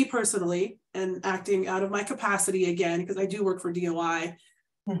 me personally, and acting out of my capacity again, because I do work for DOI,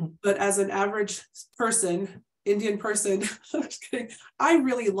 but as an average person, Indian person, I'm just kidding, I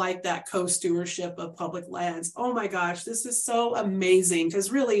really like that co-stewardship of public lands. Oh my gosh, this is so amazing,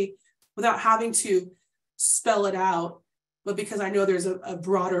 because really, without having to spell it out, but because I know there's a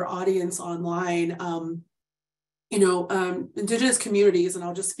broader audience online, Indigenous communities, and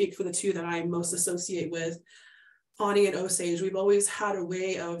I'll just speak for the two that I most associate with, Pawnee and Osage, we've always had a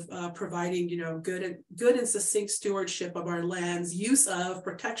way of providing, good and succinct stewardship of our lands, use of,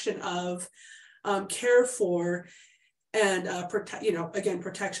 protection of, care for, and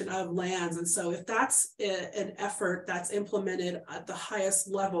protection of lands. And so if that's an effort that's implemented at the highest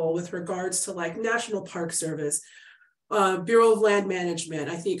level with regards to like National Park Service, Bureau of Land Management,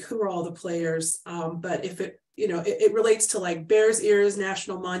 I think, who are all the players? But if it relates to like Bears Ears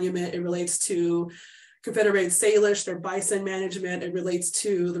National Monument, it relates to Confederated Salish, their bison management, it relates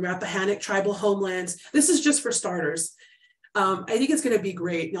to the Rappahannock tribal homelands. This is just for starters. I think it's going to be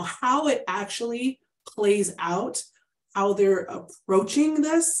great. Now, how it actually plays out, how they're approaching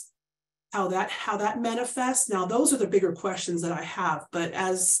this, how that manifests. Now, those are the bigger questions that I have. But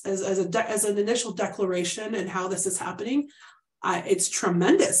as an initial declaration and how this is happening, it's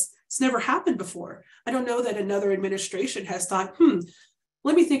tremendous. It's never happened before. I don't know that another administration has thought,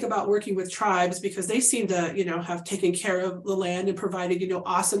 let me think about working with tribes, because they seem to, have taken care of the land and provided,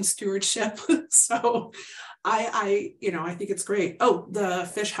 awesome stewardship. So I think it's great. Oh, the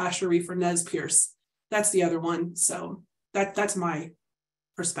fish hatchery for Nez Perce. That's the other one. So that's my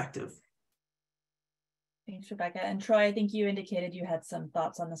perspective. Thanks, Rebecca. And Troy, I think you indicated you had some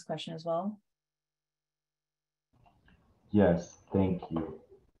thoughts on this question as well. Yes, thank you.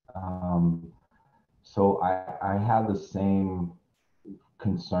 So I had the same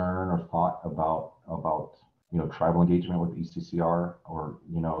concern or thought about tribal engagement with ECCR, or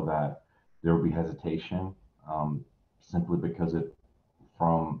that there would be hesitation, simply because it,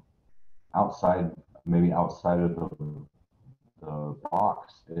 from outside, maybe outside of the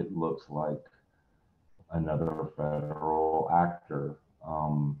box, it looks like another federal actor,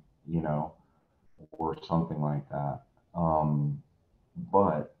 or something like that.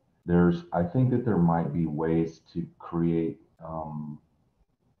 But I think that there might be ways to create,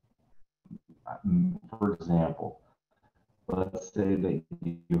 for example, let's say that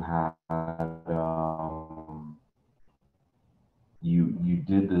you had, you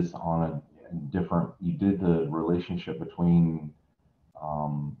did this on a different, you did the relationship between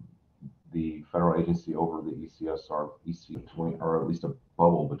the federal agency over the ECCR, or at least a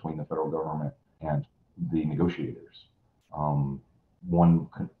bubble between the federal government and the negotiators. One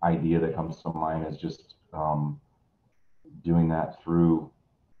idea that comes to mind is just doing that through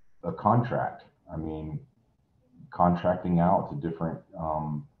a contract. I mean, contracting out to different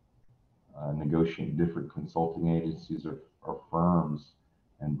different consulting agencies or firms,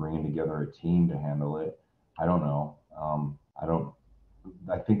 and bringing together a team to handle it. I don't know.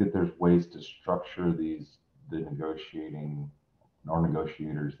 I think that there's ways to structure the negotiators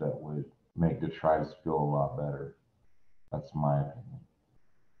that would make the tribes feel a lot better. That's my opinion.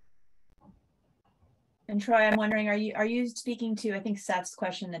 And Troy, I'm wondering, are you speaking to, I think Seth's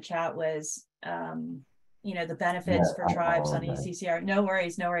question in the chat was, the benefits for tribes on ECCR. No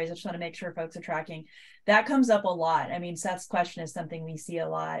worries. I just want to make sure folks are tracking. That comes up a lot. I mean, Seth's question is something we see a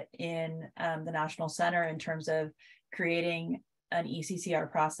lot in the National Center in terms of creating an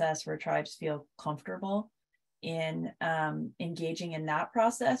ECCR process where tribes feel comfortable in engaging in that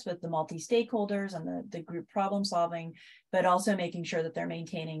process with the multi-stakeholders and the group problem solving, but also making sure that they're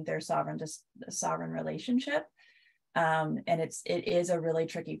maintaining their sovereign relationship. And it is a really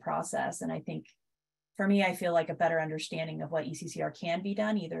tricky process. And I think for me, I feel like a better understanding of what ECCR can be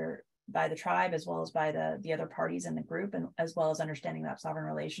done, either by the tribe as well as by the other parties in the group, and as well as understanding that sovereign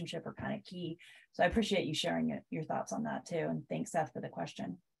relationship are kind of key. So I appreciate you sharing your thoughts on that too. And thanks, Seth, for the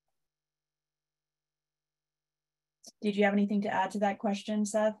question. Did you have anything to add to that question,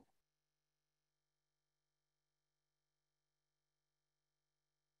 Seth?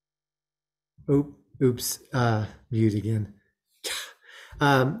 Oops, mute again.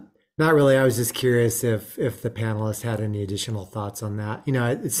 Not really. I was just curious if the panelists had any additional thoughts on that.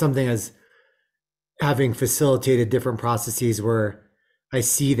 It's something as having facilitated different processes where I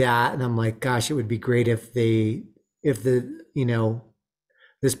see that and I'm like, gosh, it would be great if this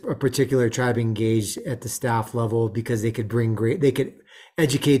particular tribe engaged at the staff level, because they could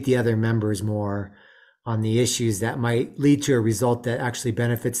educate the other members more on the issues that might lead to a result that actually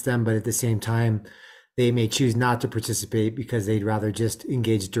benefits them. But at the same time, they may choose not to participate because they'd rather just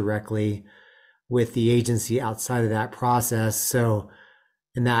engage directly with the agency outside of that process. So,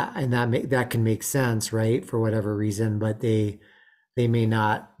 that can make sense, right? For whatever reason, but they may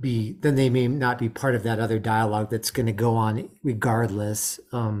not be part of that other dialogue that's going to go on regardless.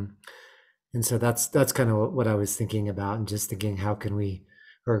 And so that's kind of what I was thinking about, and just thinking, how can we,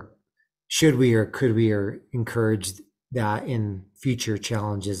 or should we, or could we, or encourage that in future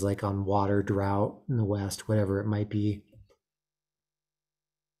challenges, like on water, drought in the West, whatever it might be.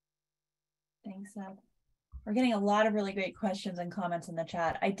 Thanks, Seth. We're getting a lot of really great questions and comments in the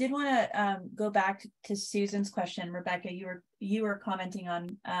chat. I did want to go back to Susan's question. Rebecca, you were commenting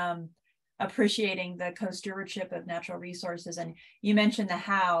on appreciating the co-stewardship of natural resources, and you mentioned the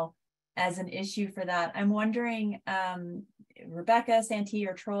how as an issue for that. I'm wondering, Rebecca, Santee,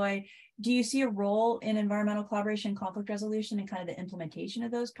 or Troy, do you see a role in environmental collaboration and conflict resolution and kind of the implementation of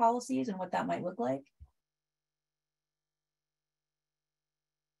those policies and what that might look like?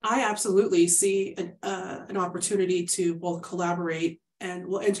 I absolutely see an opportunity to both collaborate, and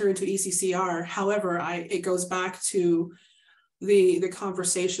we'll enter into ECCR. However, it goes back to the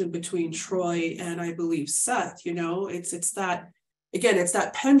conversation between Troy and I believe Seth. It's that, again, it's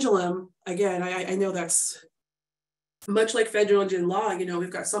that pendulum. Again, I know that's much like federal engine law. We've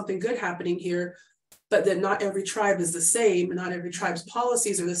got something good happening here, but then not every tribe is the same, and not every tribe's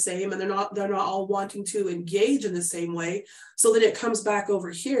policies are the same, and they're not all wanting to engage in the same way. So then it comes back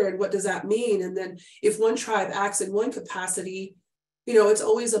over here, and what does that mean? And then if one tribe acts in one capacity, you know, it's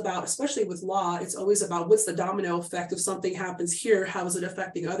always about, especially with law, it's always about what's the domino effect. If something happens here, how is it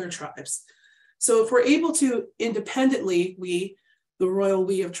affecting other tribes? So if we're able to independently, the royal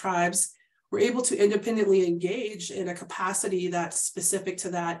we of tribes, we're able to independently engage in a capacity that's specific to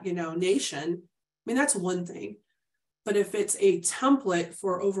that, you know, nation, I mean, that's one thing. But if it's a template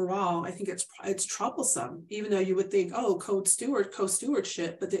for overall, I think it's troublesome, even though you would think, oh,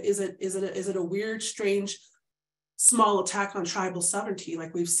 co-stewardship, but is it a weird, strange, small attack on tribal sovereignty,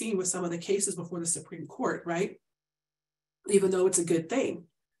 like we've seen with some of the cases before the Supreme Court, right? Even though it's a good thing,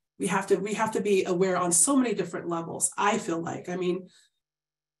 we have to be aware on so many different levels. I feel like, I mean,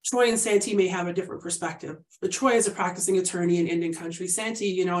 Troy and Santee may have a different perspective, but Troy is a practicing attorney in Indian country.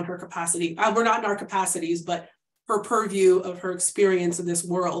 Santee, you know, in her capacity, we're not in our capacities, but her purview of her experience in this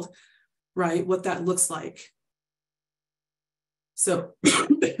world, right? What that looks like. So,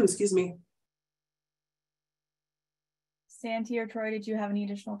 excuse me. Santee or Troy, did you have any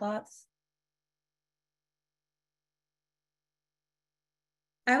additional thoughts?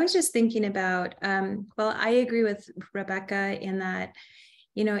 I was just thinking about, well, I agree with Rebecca in that,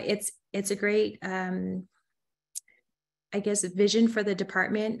 you know, it's a great, I guess, vision for the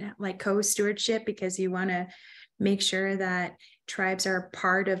department, like co-stewardship, because you want to make sure that tribes are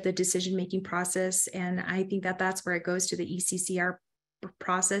part of the decision-making process. And I think that that's where it goes to the ECCR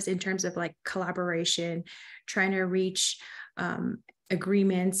process in terms of like collaboration, trying to reach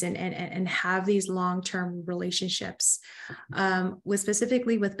agreements and have these long-term relationships.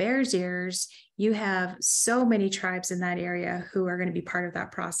 Specifically with Bears Ears, you have so many tribes in that area who are going to be part of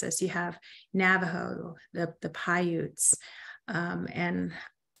that process. You have Navajo, the Paiutes, and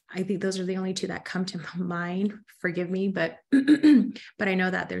I think those are the only two that come to mind. Forgive me, but but I know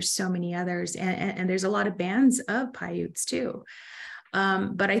that there's so many others, and there's a lot of bands of Paiutes too.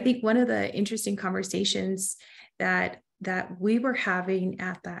 But I think one of the interesting conversations that we were having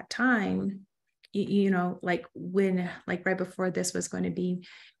at that time, you know, like right before this was going to be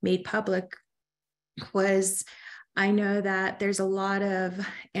made public, was I know that there's a lot of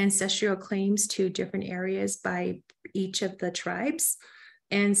ancestral claims to different areas by each of the tribes.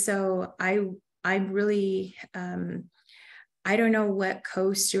 And so I really, I don't know what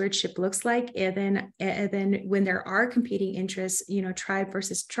co-stewardship looks like. And then when there are competing interests, you know, tribe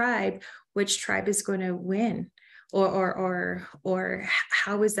versus tribe, which tribe is going to win? Or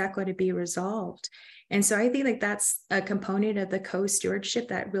how is that going to be resolved? And so I think like that's a component of the co-stewardship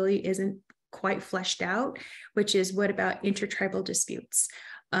that really isn't quite fleshed out, which is what about intertribal disputes?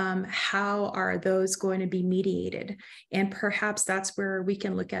 How are those going to be mediated? And perhaps that's where we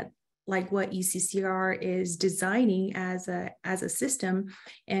can look at like what ECCR is designing as a system,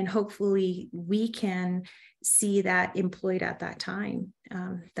 and hopefully we can see that employed at that time.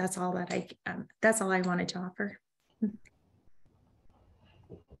 That's all I wanted to offer.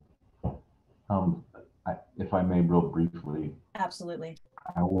 If I may, real briefly. Absolutely.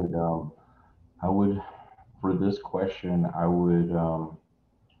 I would, for this question, I would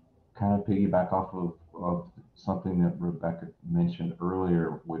kind of piggyback off of something that Rebecca mentioned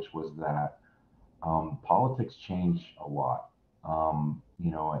earlier, which was that politics change a lot,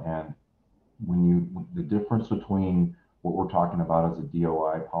 you know, and the difference between what we're talking about as a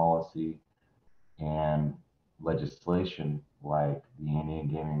DOI policy and legislation like the Indian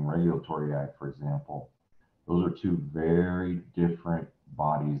Gaming Regulatory Act, for example, those are two very different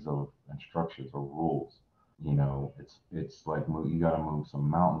bodies of instructions or rules. You know, it's like you got to move some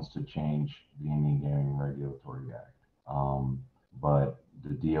mountains to change the Indian Gaming Regulatory Act. But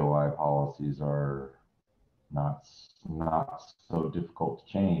the DOI policies are not so difficult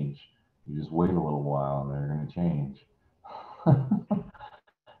to change. You just wait a little while and they're going to change.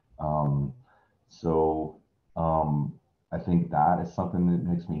 I think that is something that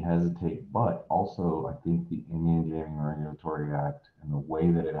makes me hesitate, but also I think the Indian Gaming Regulatory Act and the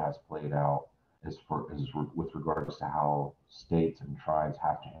way that it has played out is with regards to how states and tribes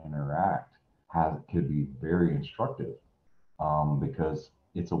have to interact could be very instructive, because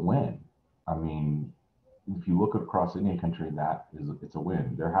it's a win. I mean, if you look across Indian country, it's a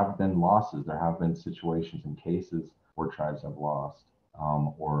win. There have been losses. There have been situations and cases where tribes have lost,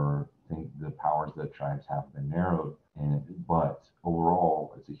 or think the powers that tribes have been narrowed. But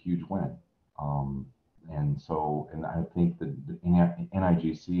overall, it's a huge win. And I think that the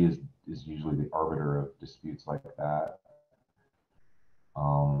NIGC is usually the arbiter of disputes like that.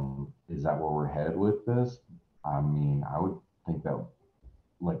 Is that where we're headed with this? I mean, I would think that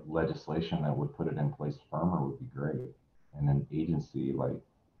like legislation that would put it in place firmer would be great. And an agency like,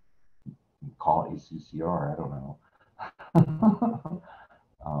 call it ECCR, I don't know.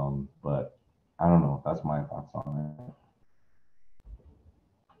 But I don't know. That's my thoughts on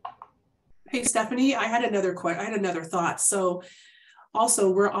it. Hey, Stephanie, I had another thought. So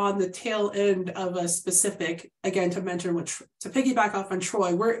also we're on the tail end of a specific, again, to mention to piggyback off on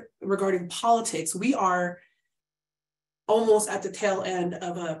Troy, we're regarding politics. We are almost at the tail end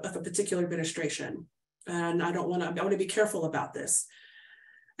of a particular administration. And I want to be careful about this.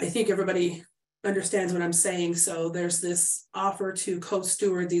 I think everybody understands what I'm saying. So there's this offer to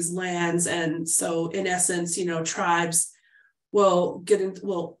co-steward these lands. And so in essence, tribes will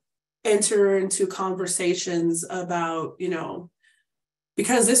enter into conversations about,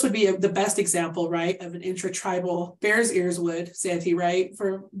 because this would be the best example, right, of an intertribal, Bears Ears would, Santi, right,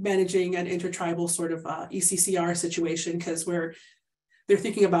 for managing an intertribal sort of ECCR situation, because they're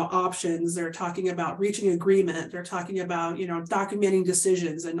thinking about options, they're talking about reaching agreement, they're talking about, documenting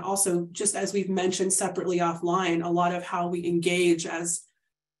decisions, and also, just as we've mentioned separately offline, a lot of how we engage as,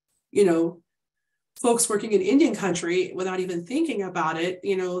 folks working in Indian country without even thinking about it,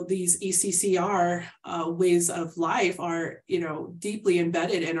 these ECCR ways of life are, deeply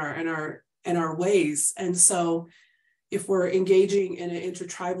embedded in our ways. And so if we're engaging in an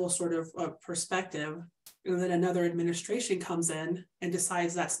intertribal sort of perspective, and then another administration comes in and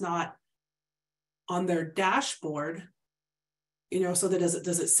decides that's not on their dashboard, so that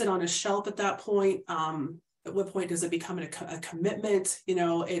does it sit on a shelf at that point? At what point does it become a commitment?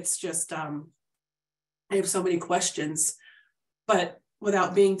 It's just, I have so many questions, but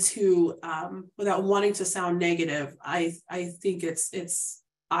without being too, without wanting to sound negative, I think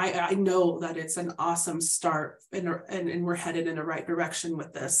I know that it's an awesome start and we're headed in the right direction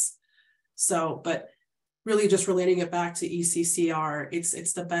with this. So, but really just relating it back to ECCR,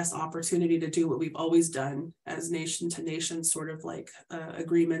 it's the best opportunity to do what we've always done as nation to nation sort of like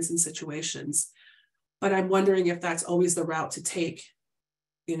agreements and situations. But I'm wondering if that's always the route to take,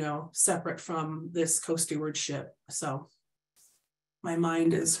 separate from this co-stewardship. So my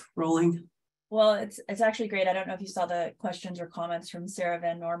mind is rolling. Well, it's actually great. I don't know if you saw the questions or comments from Sarah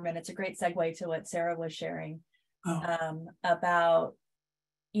Van Norman. It's a great segue to what Sarah was sharing about,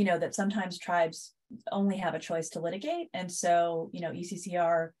 that sometimes tribes only have a choice to litigate. And so,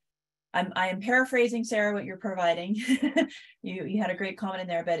 ECCR, I am paraphrasing, Sarah, what you're providing. you had a great comment in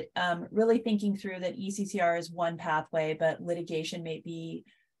there, but really thinking through that ECCR is one pathway, but litigation may be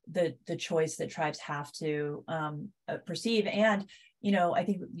the choice that tribes have to perceive. And, I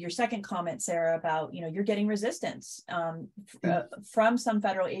think your second comment, Sarah, about, you're getting resistance from some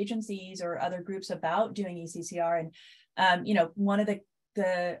federal agencies or other groups about doing ECCR. And, one of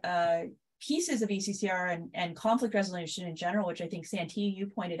the pieces of ECCR and conflict resolution in general, which I think Santi, you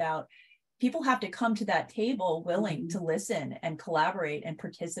pointed out, people have to come to that table willing to listen and collaborate and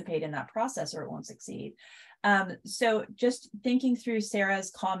participate in that process, or it won't succeed. So just thinking through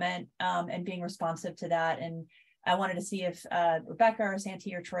Sarah's comment and being responsive to that. And I wanted to see if Rebecca or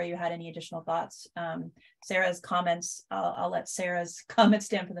Santi or Troy, you had any additional thoughts. Sarah's comments, I'll let Sarah's comments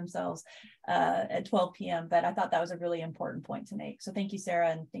stand for themselves at 12 p.m. But I thought that was a really important point to make. So thank you,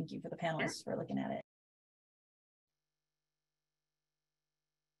 Sarah, and thank you for the panelists for looking at it.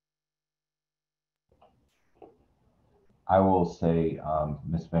 I will say,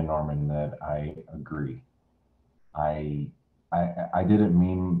 Ms. Van Norman, that I agree. I didn't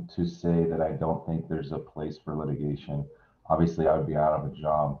mean to say that I don't think there's a place for litigation. Obviously, I would be out of a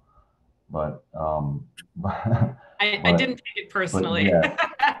job, but I didn't take it personally. Yeah.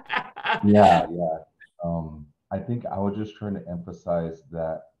 I think I was just trying to emphasize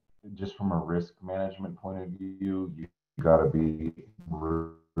that just from a risk management point of view, you got to be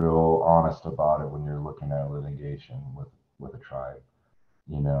real honest about it when you're looking at litigation with a tribe,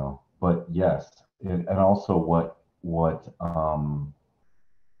 But yes, and also which I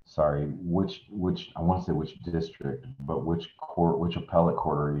want to say which district, but which appellate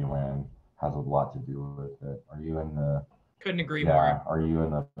court are you in has a lot to do with it. Are you in the? Couldn't agree more. Are you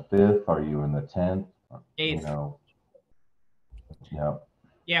in the 5th? Are you in the 10th? 8th. Yeah.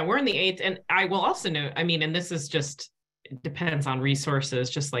 Yeah, we're in the 8th, and I will also note. And this is just depends on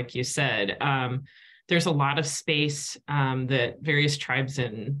resources, just like you said. There's a lot of space that various tribes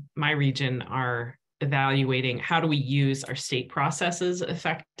in my region are evaluating. How do we use our state processes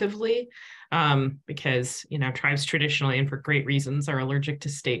effectively? Because, tribes traditionally, and for great reasons, are allergic to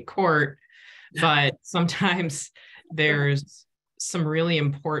state court, but sometimes there's some really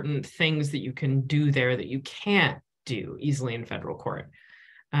important things that you can do there that you can't do easily in federal court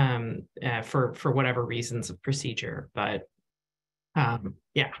for whatever reasons of procedure. But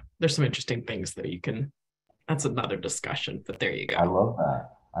Yeah, there's some interesting things that you can, that's another discussion, but there you go. I love that.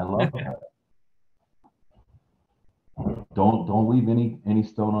 I love that. Don't leave any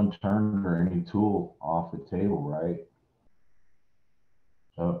stone unturned or any tool off the table, right?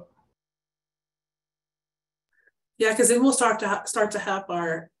 So Yeah, because then we'll start to have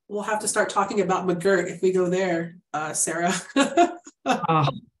we'll have to start talking about McGirt if we go there, Sarah.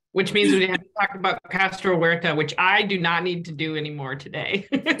 Which means we have to talk about Castro Huerta, which I do not need to do anymore today.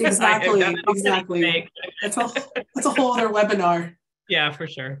 Exactly. That's a whole other webinar. Yeah, for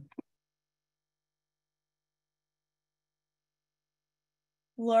sure.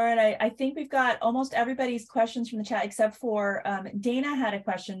 Lauren, I think we've got almost everybody's questions from the chat except for Dana had a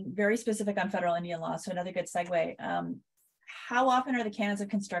question very specific on federal Indian law. So another good segue. How often are the canons of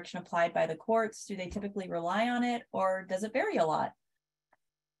construction applied by the courts? Do they typically rely on it, or does it vary a lot?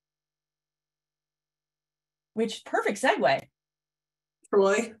 Which perfect segue.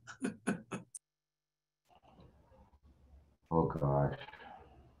 Troy. oh gosh,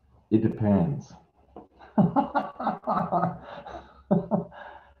 it depends.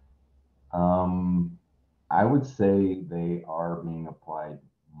 I would say they are being applied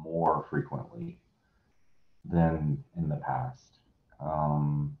more frequently than in the past.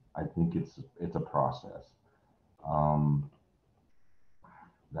 I think it's a process.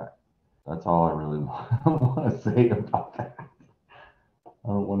 That's all I really want to say about that. I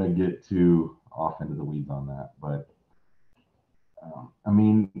don't want to get too off into the weeds on that, but I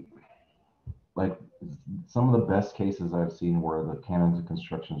mean, like some of the best cases I've seen where the canons of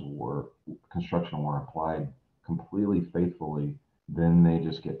construction were applied completely faithfully, then they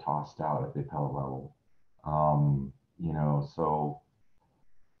just get tossed out at the appellate level. So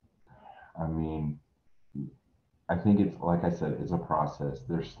I mean, I think it's, like I said, it's a process.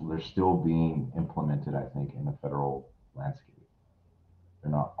 They're still being implemented, I think, in the federal landscape.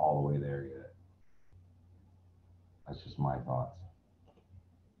 They're not all the way there yet. That's just my thoughts.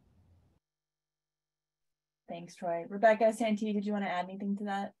 Thanks, Troy. Rebecca, Santee, did you want to add anything to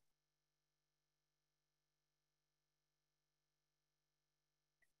that?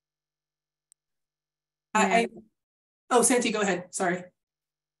 Oh, Santee, go ahead. Sorry.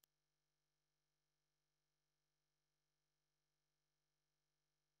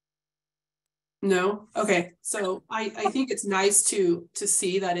 No? Okay. So I think it's nice to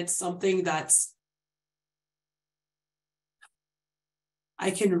see that it's something that's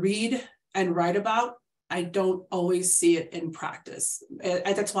I can read and write about. I don't always see it in practice.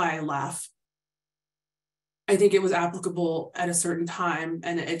 That's why I laugh. I think it was applicable at a certain time,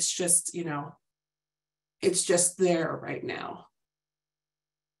 and it's just, it's just there right now.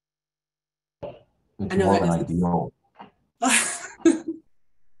 It's more of an ideal.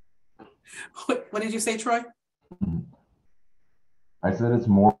 What did you say, Troy? I said it's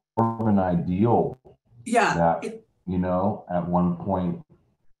more of an ideal. Yeah. That, at one point.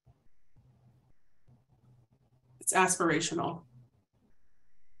 It's aspirational.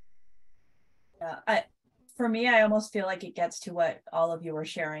 Yeah, for me, I almost feel like it gets to what all of you were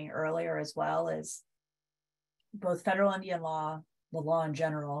sharing earlier as well, is both federal Indian law, the law in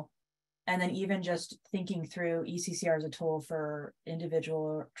general, and then even just thinking through ECCR as a tool for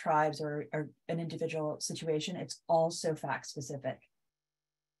individual tribes or an individual situation. It's also fact specific.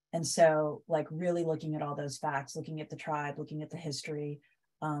 And so like really looking at all those facts, looking at the tribe, looking at the history,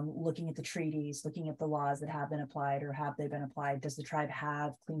 looking at the treaties, looking at the laws that have been applied or have they been applied. Does the tribe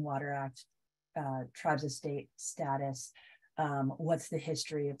have Clean Water Act, tribes of state status? What's the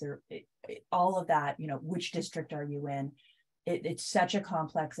history of all of that, which district are you in? It's such a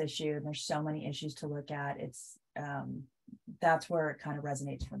complex issue, and there's so many issues to look at. It's that's where it kind of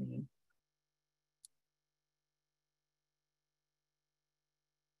resonates for me.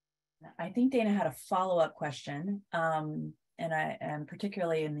 I think Dana had a follow-up question, and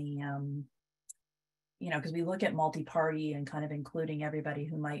particularly in the because we look at multi-party and kind of including everybody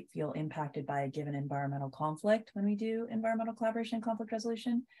who might feel impacted by a given environmental conflict when we do environmental collaboration and conflict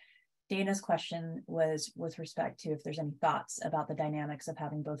resolution. Dana's question was with respect to if there's any thoughts about the dynamics of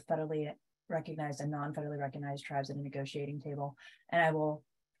having both federally recognized and non-federally recognized tribes at a negotiating table. And I will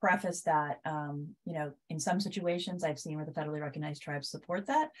preface that, in some situations I've seen where the federally recognized tribes support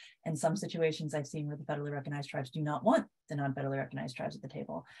that, and some situations I've seen where the federally recognized tribes do not want the non-federally recognized tribes at the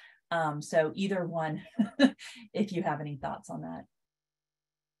table. So either one, if you have any thoughts on that.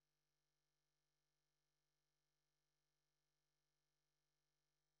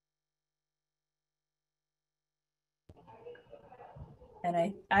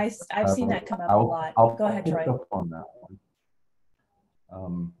 And I've seen that come up a lot. Go ahead, Troy. Up on that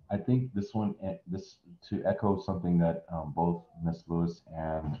I think this one, to echo something that both Ms. Lewis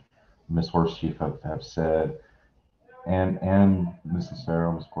and Ms. Horse Chief have said, and Mrs.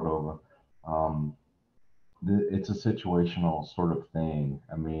 Sarah, Ms. Cordova, it's a situational sort of thing.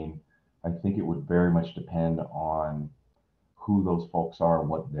 I mean, I think it would very much depend on who those folks are and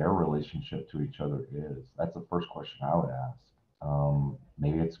what their relationship to each other is. That's the first question I would ask.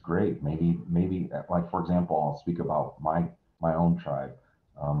 Maybe it's great. Maybe like, for example, I'll speak about my own tribe.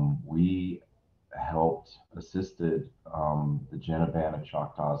 We assisted the Jena Band of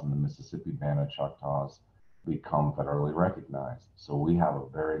Choctaws and the Mississippi Band of Choctaws become federally recognized. So we have a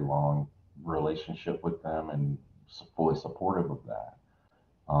very long relationship with them and fully supportive of that.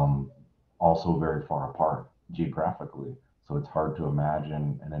 Also very far apart geographically. So it's hard to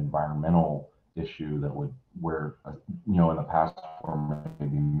imagine an environmental issue that would, where, in the past, where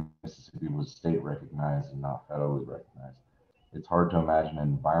maybe Mississippi was state recognized and not federally recognized. It's hard to imagine an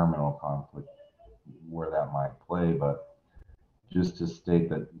environmental conflict where that might play, but just to state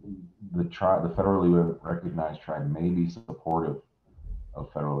that the federally recognized tribe may be supportive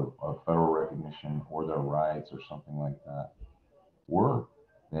of federal recognition or their rights or something like that, or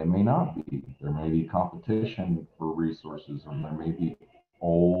they may not be. There may be competition for resources, or there may be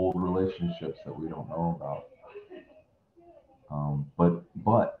old relationships that we don't know about.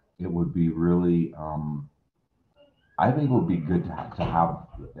 But it would be really, I think it would be good to have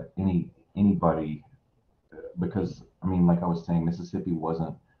anybody, because I mean, like I was saying, Mississippi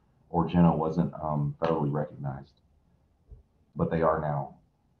wasn't, or Jena wasn't federally recognized, but they are now.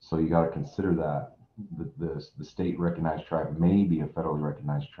 So you got to consider that the state recognized tribe may be a federally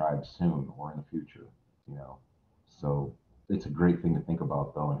recognized tribe soon or in the future, So it's a great thing to think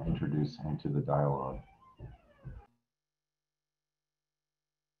about, though, and introduce into the dialogue.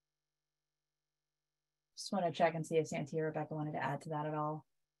 Just want to check and see if Santi or Rebecca wanted to add to that at all.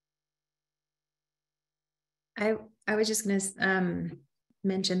 I was just going to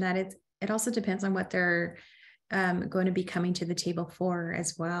mention that it also depends on what they're going to be coming to the table for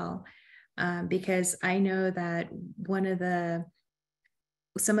as well, because I know that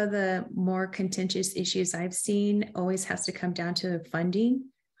some of the more contentious issues I've seen always has to come down to funding.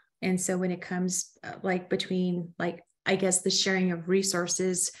 And so when it comes between I guess the sharing of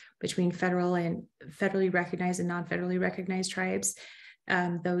resources between federal and federally recognized and non-federally recognized tribes,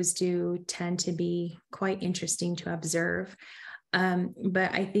 those do tend to be quite interesting to observe.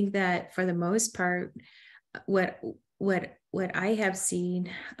 But I think that for the most part, what I have seen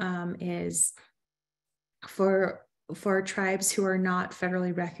is for tribes who are not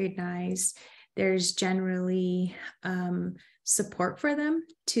federally recognized, there's generally support for them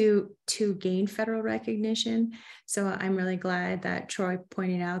to gain federal recognition. So I'm really glad that Troy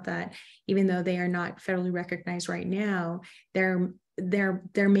pointed out that even though they are not federally recognized right now, there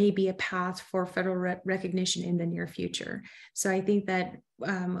may be a path for federal recognition in the near future. So I think that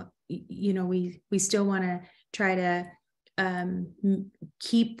we still want to try to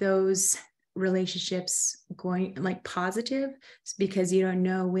keep those relationships going positive, because you don't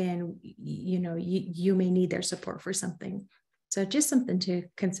know when you may need their support for something. So just something to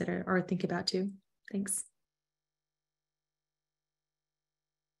consider or think about too. Thanks.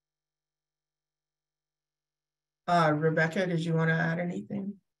 Rebecca, did you want to add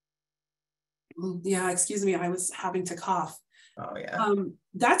anything? Yeah, excuse me, I was having to cough. Oh yeah.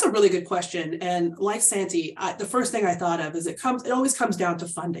 That's a really good question. And like Santi, the first thing I thought of is it always comes down to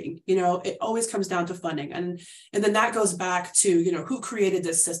funding. It always comes down to funding. And then that goes back to, who created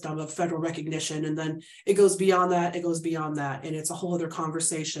this system of federal recognition. And then it goes beyond that, and it's a whole other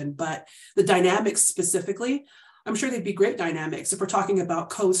conversation. But the dynamics specifically, I'm sure they'd be great dynamics. If we're talking about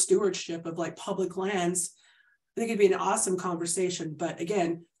co-stewardship of public lands, I think it'd be an awesome conversation. But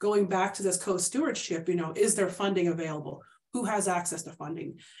again, going back to this co-stewardship, is there funding available? Who has access to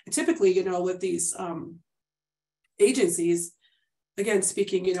funding? And typically, with these agencies, again,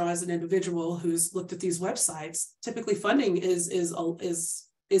 speaking, as an individual who's looked at these websites, typically funding is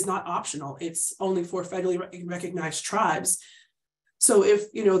not optional. It's only for federally recognized tribes. So if,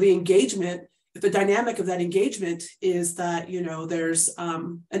 the engagement, if the dynamic of that engagement is that, there's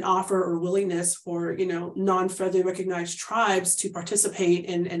an offer or willingness for, non-federally recognized tribes to participate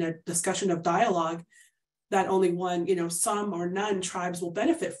in a discussion of dialogue that only one, some or none tribes will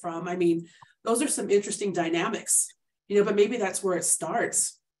benefit from. I mean, those are some interesting dynamics, but maybe that's where it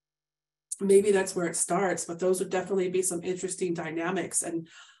starts. But those would definitely be some interesting dynamics. And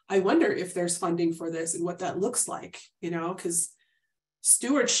I wonder if there's funding for this and what that looks like, because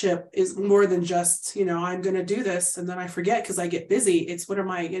stewardship is more than just, I'm going to do this and then I forget because I get busy. It's what are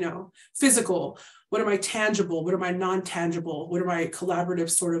my, physical, what are my tangible, what are my non-tangible, what are my collaborative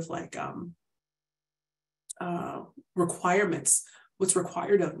sort of like requirements, what's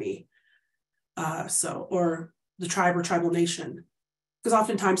required of me. Or the tribe or tribal nation, because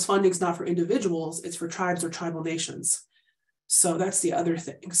oftentimes funding is not for individuals, it's for tribes or tribal nations. So that's the other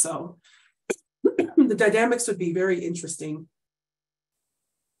thing. So the dynamics would be very interesting.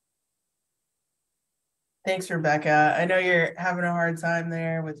 Thanks, Rebecca. I know you're having a hard time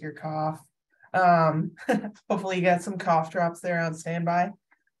there with your cough. Hopefully you got some cough drops there on standby.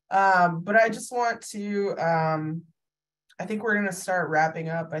 But I just want to, I think we're going to start wrapping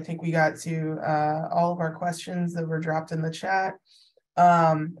up. I think we got to all of our questions that were dropped in the chat.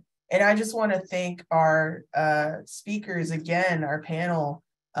 And I just want to thank our speakers again, our panel.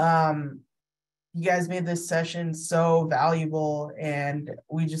 You guys made this session so valuable, and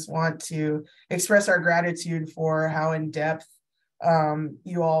we just want to express our gratitude for how in depth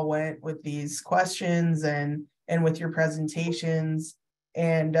you all went with these questions and with your presentations,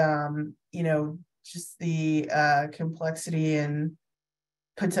 and just the complexity and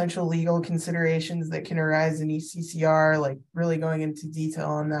potential legal considerations that can arise in ECCR, like really going into detail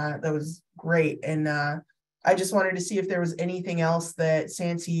on that. That was great. And I just wanted to see if there was anything else that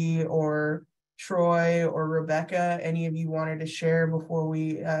Santi or Troy or Rebecca, any of you wanted to share before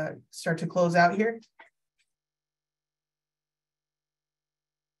we start to close out here.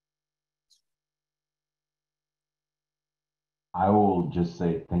 I will just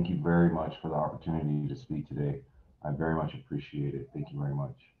say thank you very much for the opportunity to speak today. I very much appreciate it. Thank you very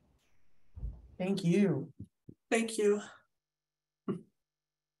much. Thank you. Thank you.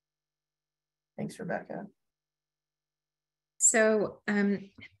 Thanks, Rebecca. So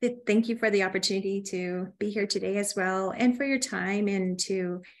thank you for the opportunity to be here today as well, and for your time and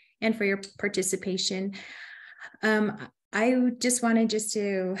for your participation. I just wanted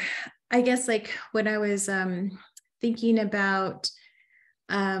to, I guess, like when I was thinking about,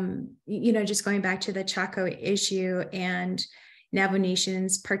 just going back to the Chaco issue and Navajo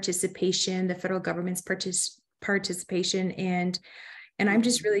Nation's participation, the federal government's participation, and I'm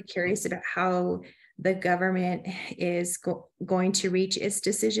just really curious about how the government is going to reach its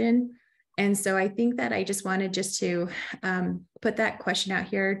decision. And so I think that I just wanted to put that question out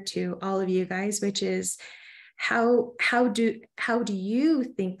here to all of you guys, which is how do you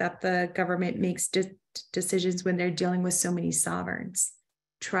think that the government makes decisions when they're dealing with so many sovereigns,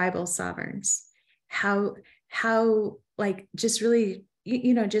 tribal sovereigns? How like just really,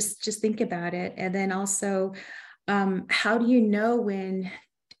 just think about it. And then also, how do you know when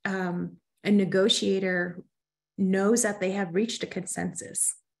a negotiator knows that they have reached a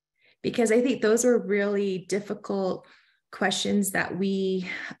consensus? Because I think those are really difficult questions that we,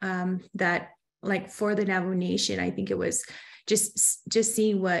 like for the Navajo Nation, I think it was just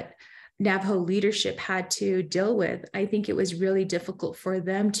seeing what Navajo leadership had to deal with. I think it was really difficult for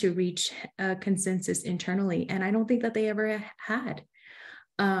them to reach a consensus internally. And I don't think that they ever had.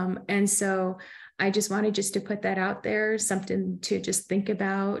 And so I just wanted to put that out there, something to just think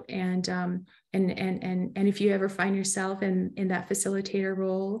about. And if you ever find yourself in that facilitator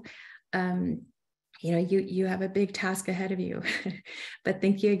role, you have a big task ahead of you. But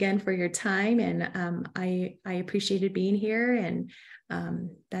thank you again for your time. And I appreciated being here. And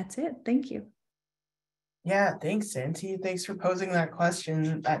that's it. Thank you. Yeah, thanks, Santi. Thanks for posing that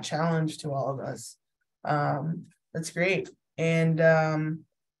question, that challenge to all of us. That's great. And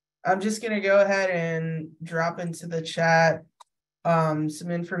I'm just going to go ahead and drop into the chat some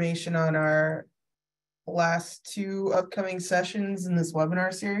information on our last two upcoming sessions in this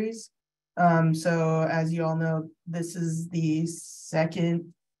webinar series. So as you all know, this is the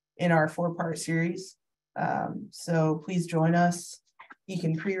second in our 4-part series. So please join us. You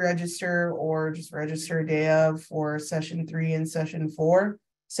can pre-register or just register a day of for session 3 and session 4.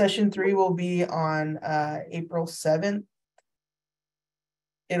 Session 3 will be on April 7th.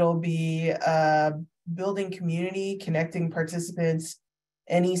 It'll be building community, connecting participants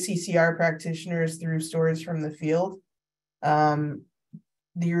and ECCR practitioners through stories from the field.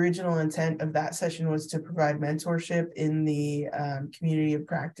 The original intent of that session was to provide mentorship in the community of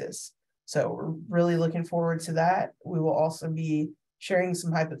practice. So we're really looking forward to that. We will also be sharing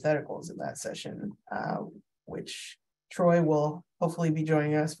some hypotheticals in that session, which Troy will hopefully be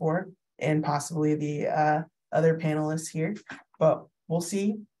joining us for, and possibly the other panelists here, but we'll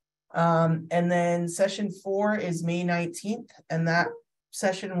see. And then session 4 is May 19th, and that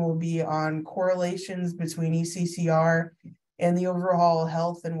session will be on correlations between ECCR and the overall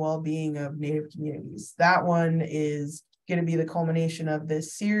health and well-being of Native communities. That one is going to be the culmination of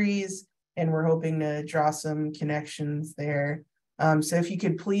this series, and we're hoping to draw some connections there. So if you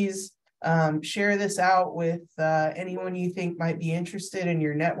could please share this out with anyone you think might be interested in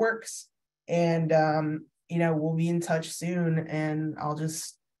your networks, and we'll be in touch soon, and I'll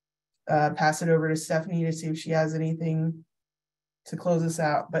just pass it over to Stephanie to see if she has anything to close us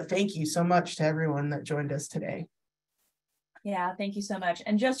out. But thank you so much to everyone that joined us today. Yeah, thank you so much.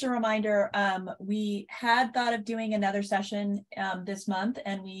 And just a reminder, we had thought of doing another session this month,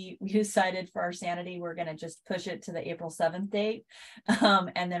 and we decided for our sanity, we're going to just push it to the April 7th date.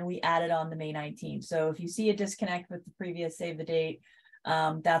 And then we added on the May 19th. So if you see a disconnect with the previous save the date,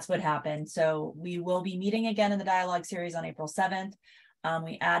 that's what happened. So we will be meeting again in the dialogue series on April 7th.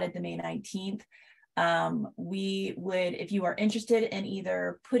 We added the May 19th. We would, if you are interested in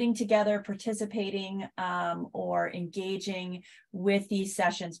either putting together, participating, or engaging with these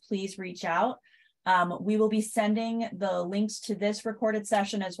sessions, please reach out. We will be sending the links to this recorded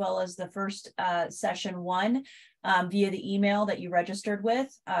session as well as the first session 1 via the email that you registered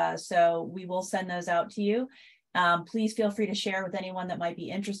with. So we will send those out to you. Please feel free to share with anyone that might be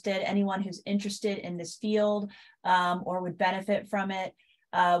interested, anyone who's interested in this field or would benefit from it.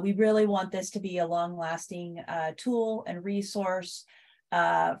 We really want this to be a long-lasting tool and resource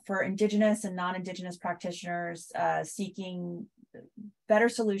for Indigenous and non-Indigenous practitioners seeking better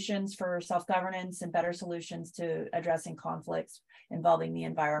solutions for self-governance and better solutions to addressing conflicts involving the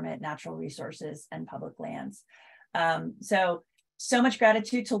environment, natural resources, and public lands. So much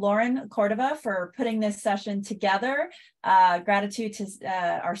gratitude to Lauren Cordova for putting this session together. Gratitude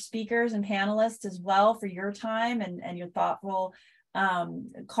to our speakers and panelists as well for your time and your thoughtful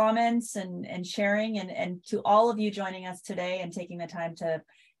comments and sharing, and to all of you joining us today and taking the time to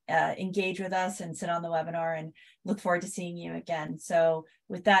engage with us and sit on the webinar, and look forward to seeing you again. So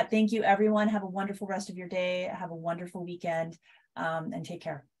with that, thank you everyone. Have a wonderful rest of your day. Have a wonderful weekend, and take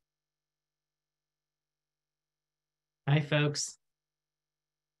care. Bye, folks.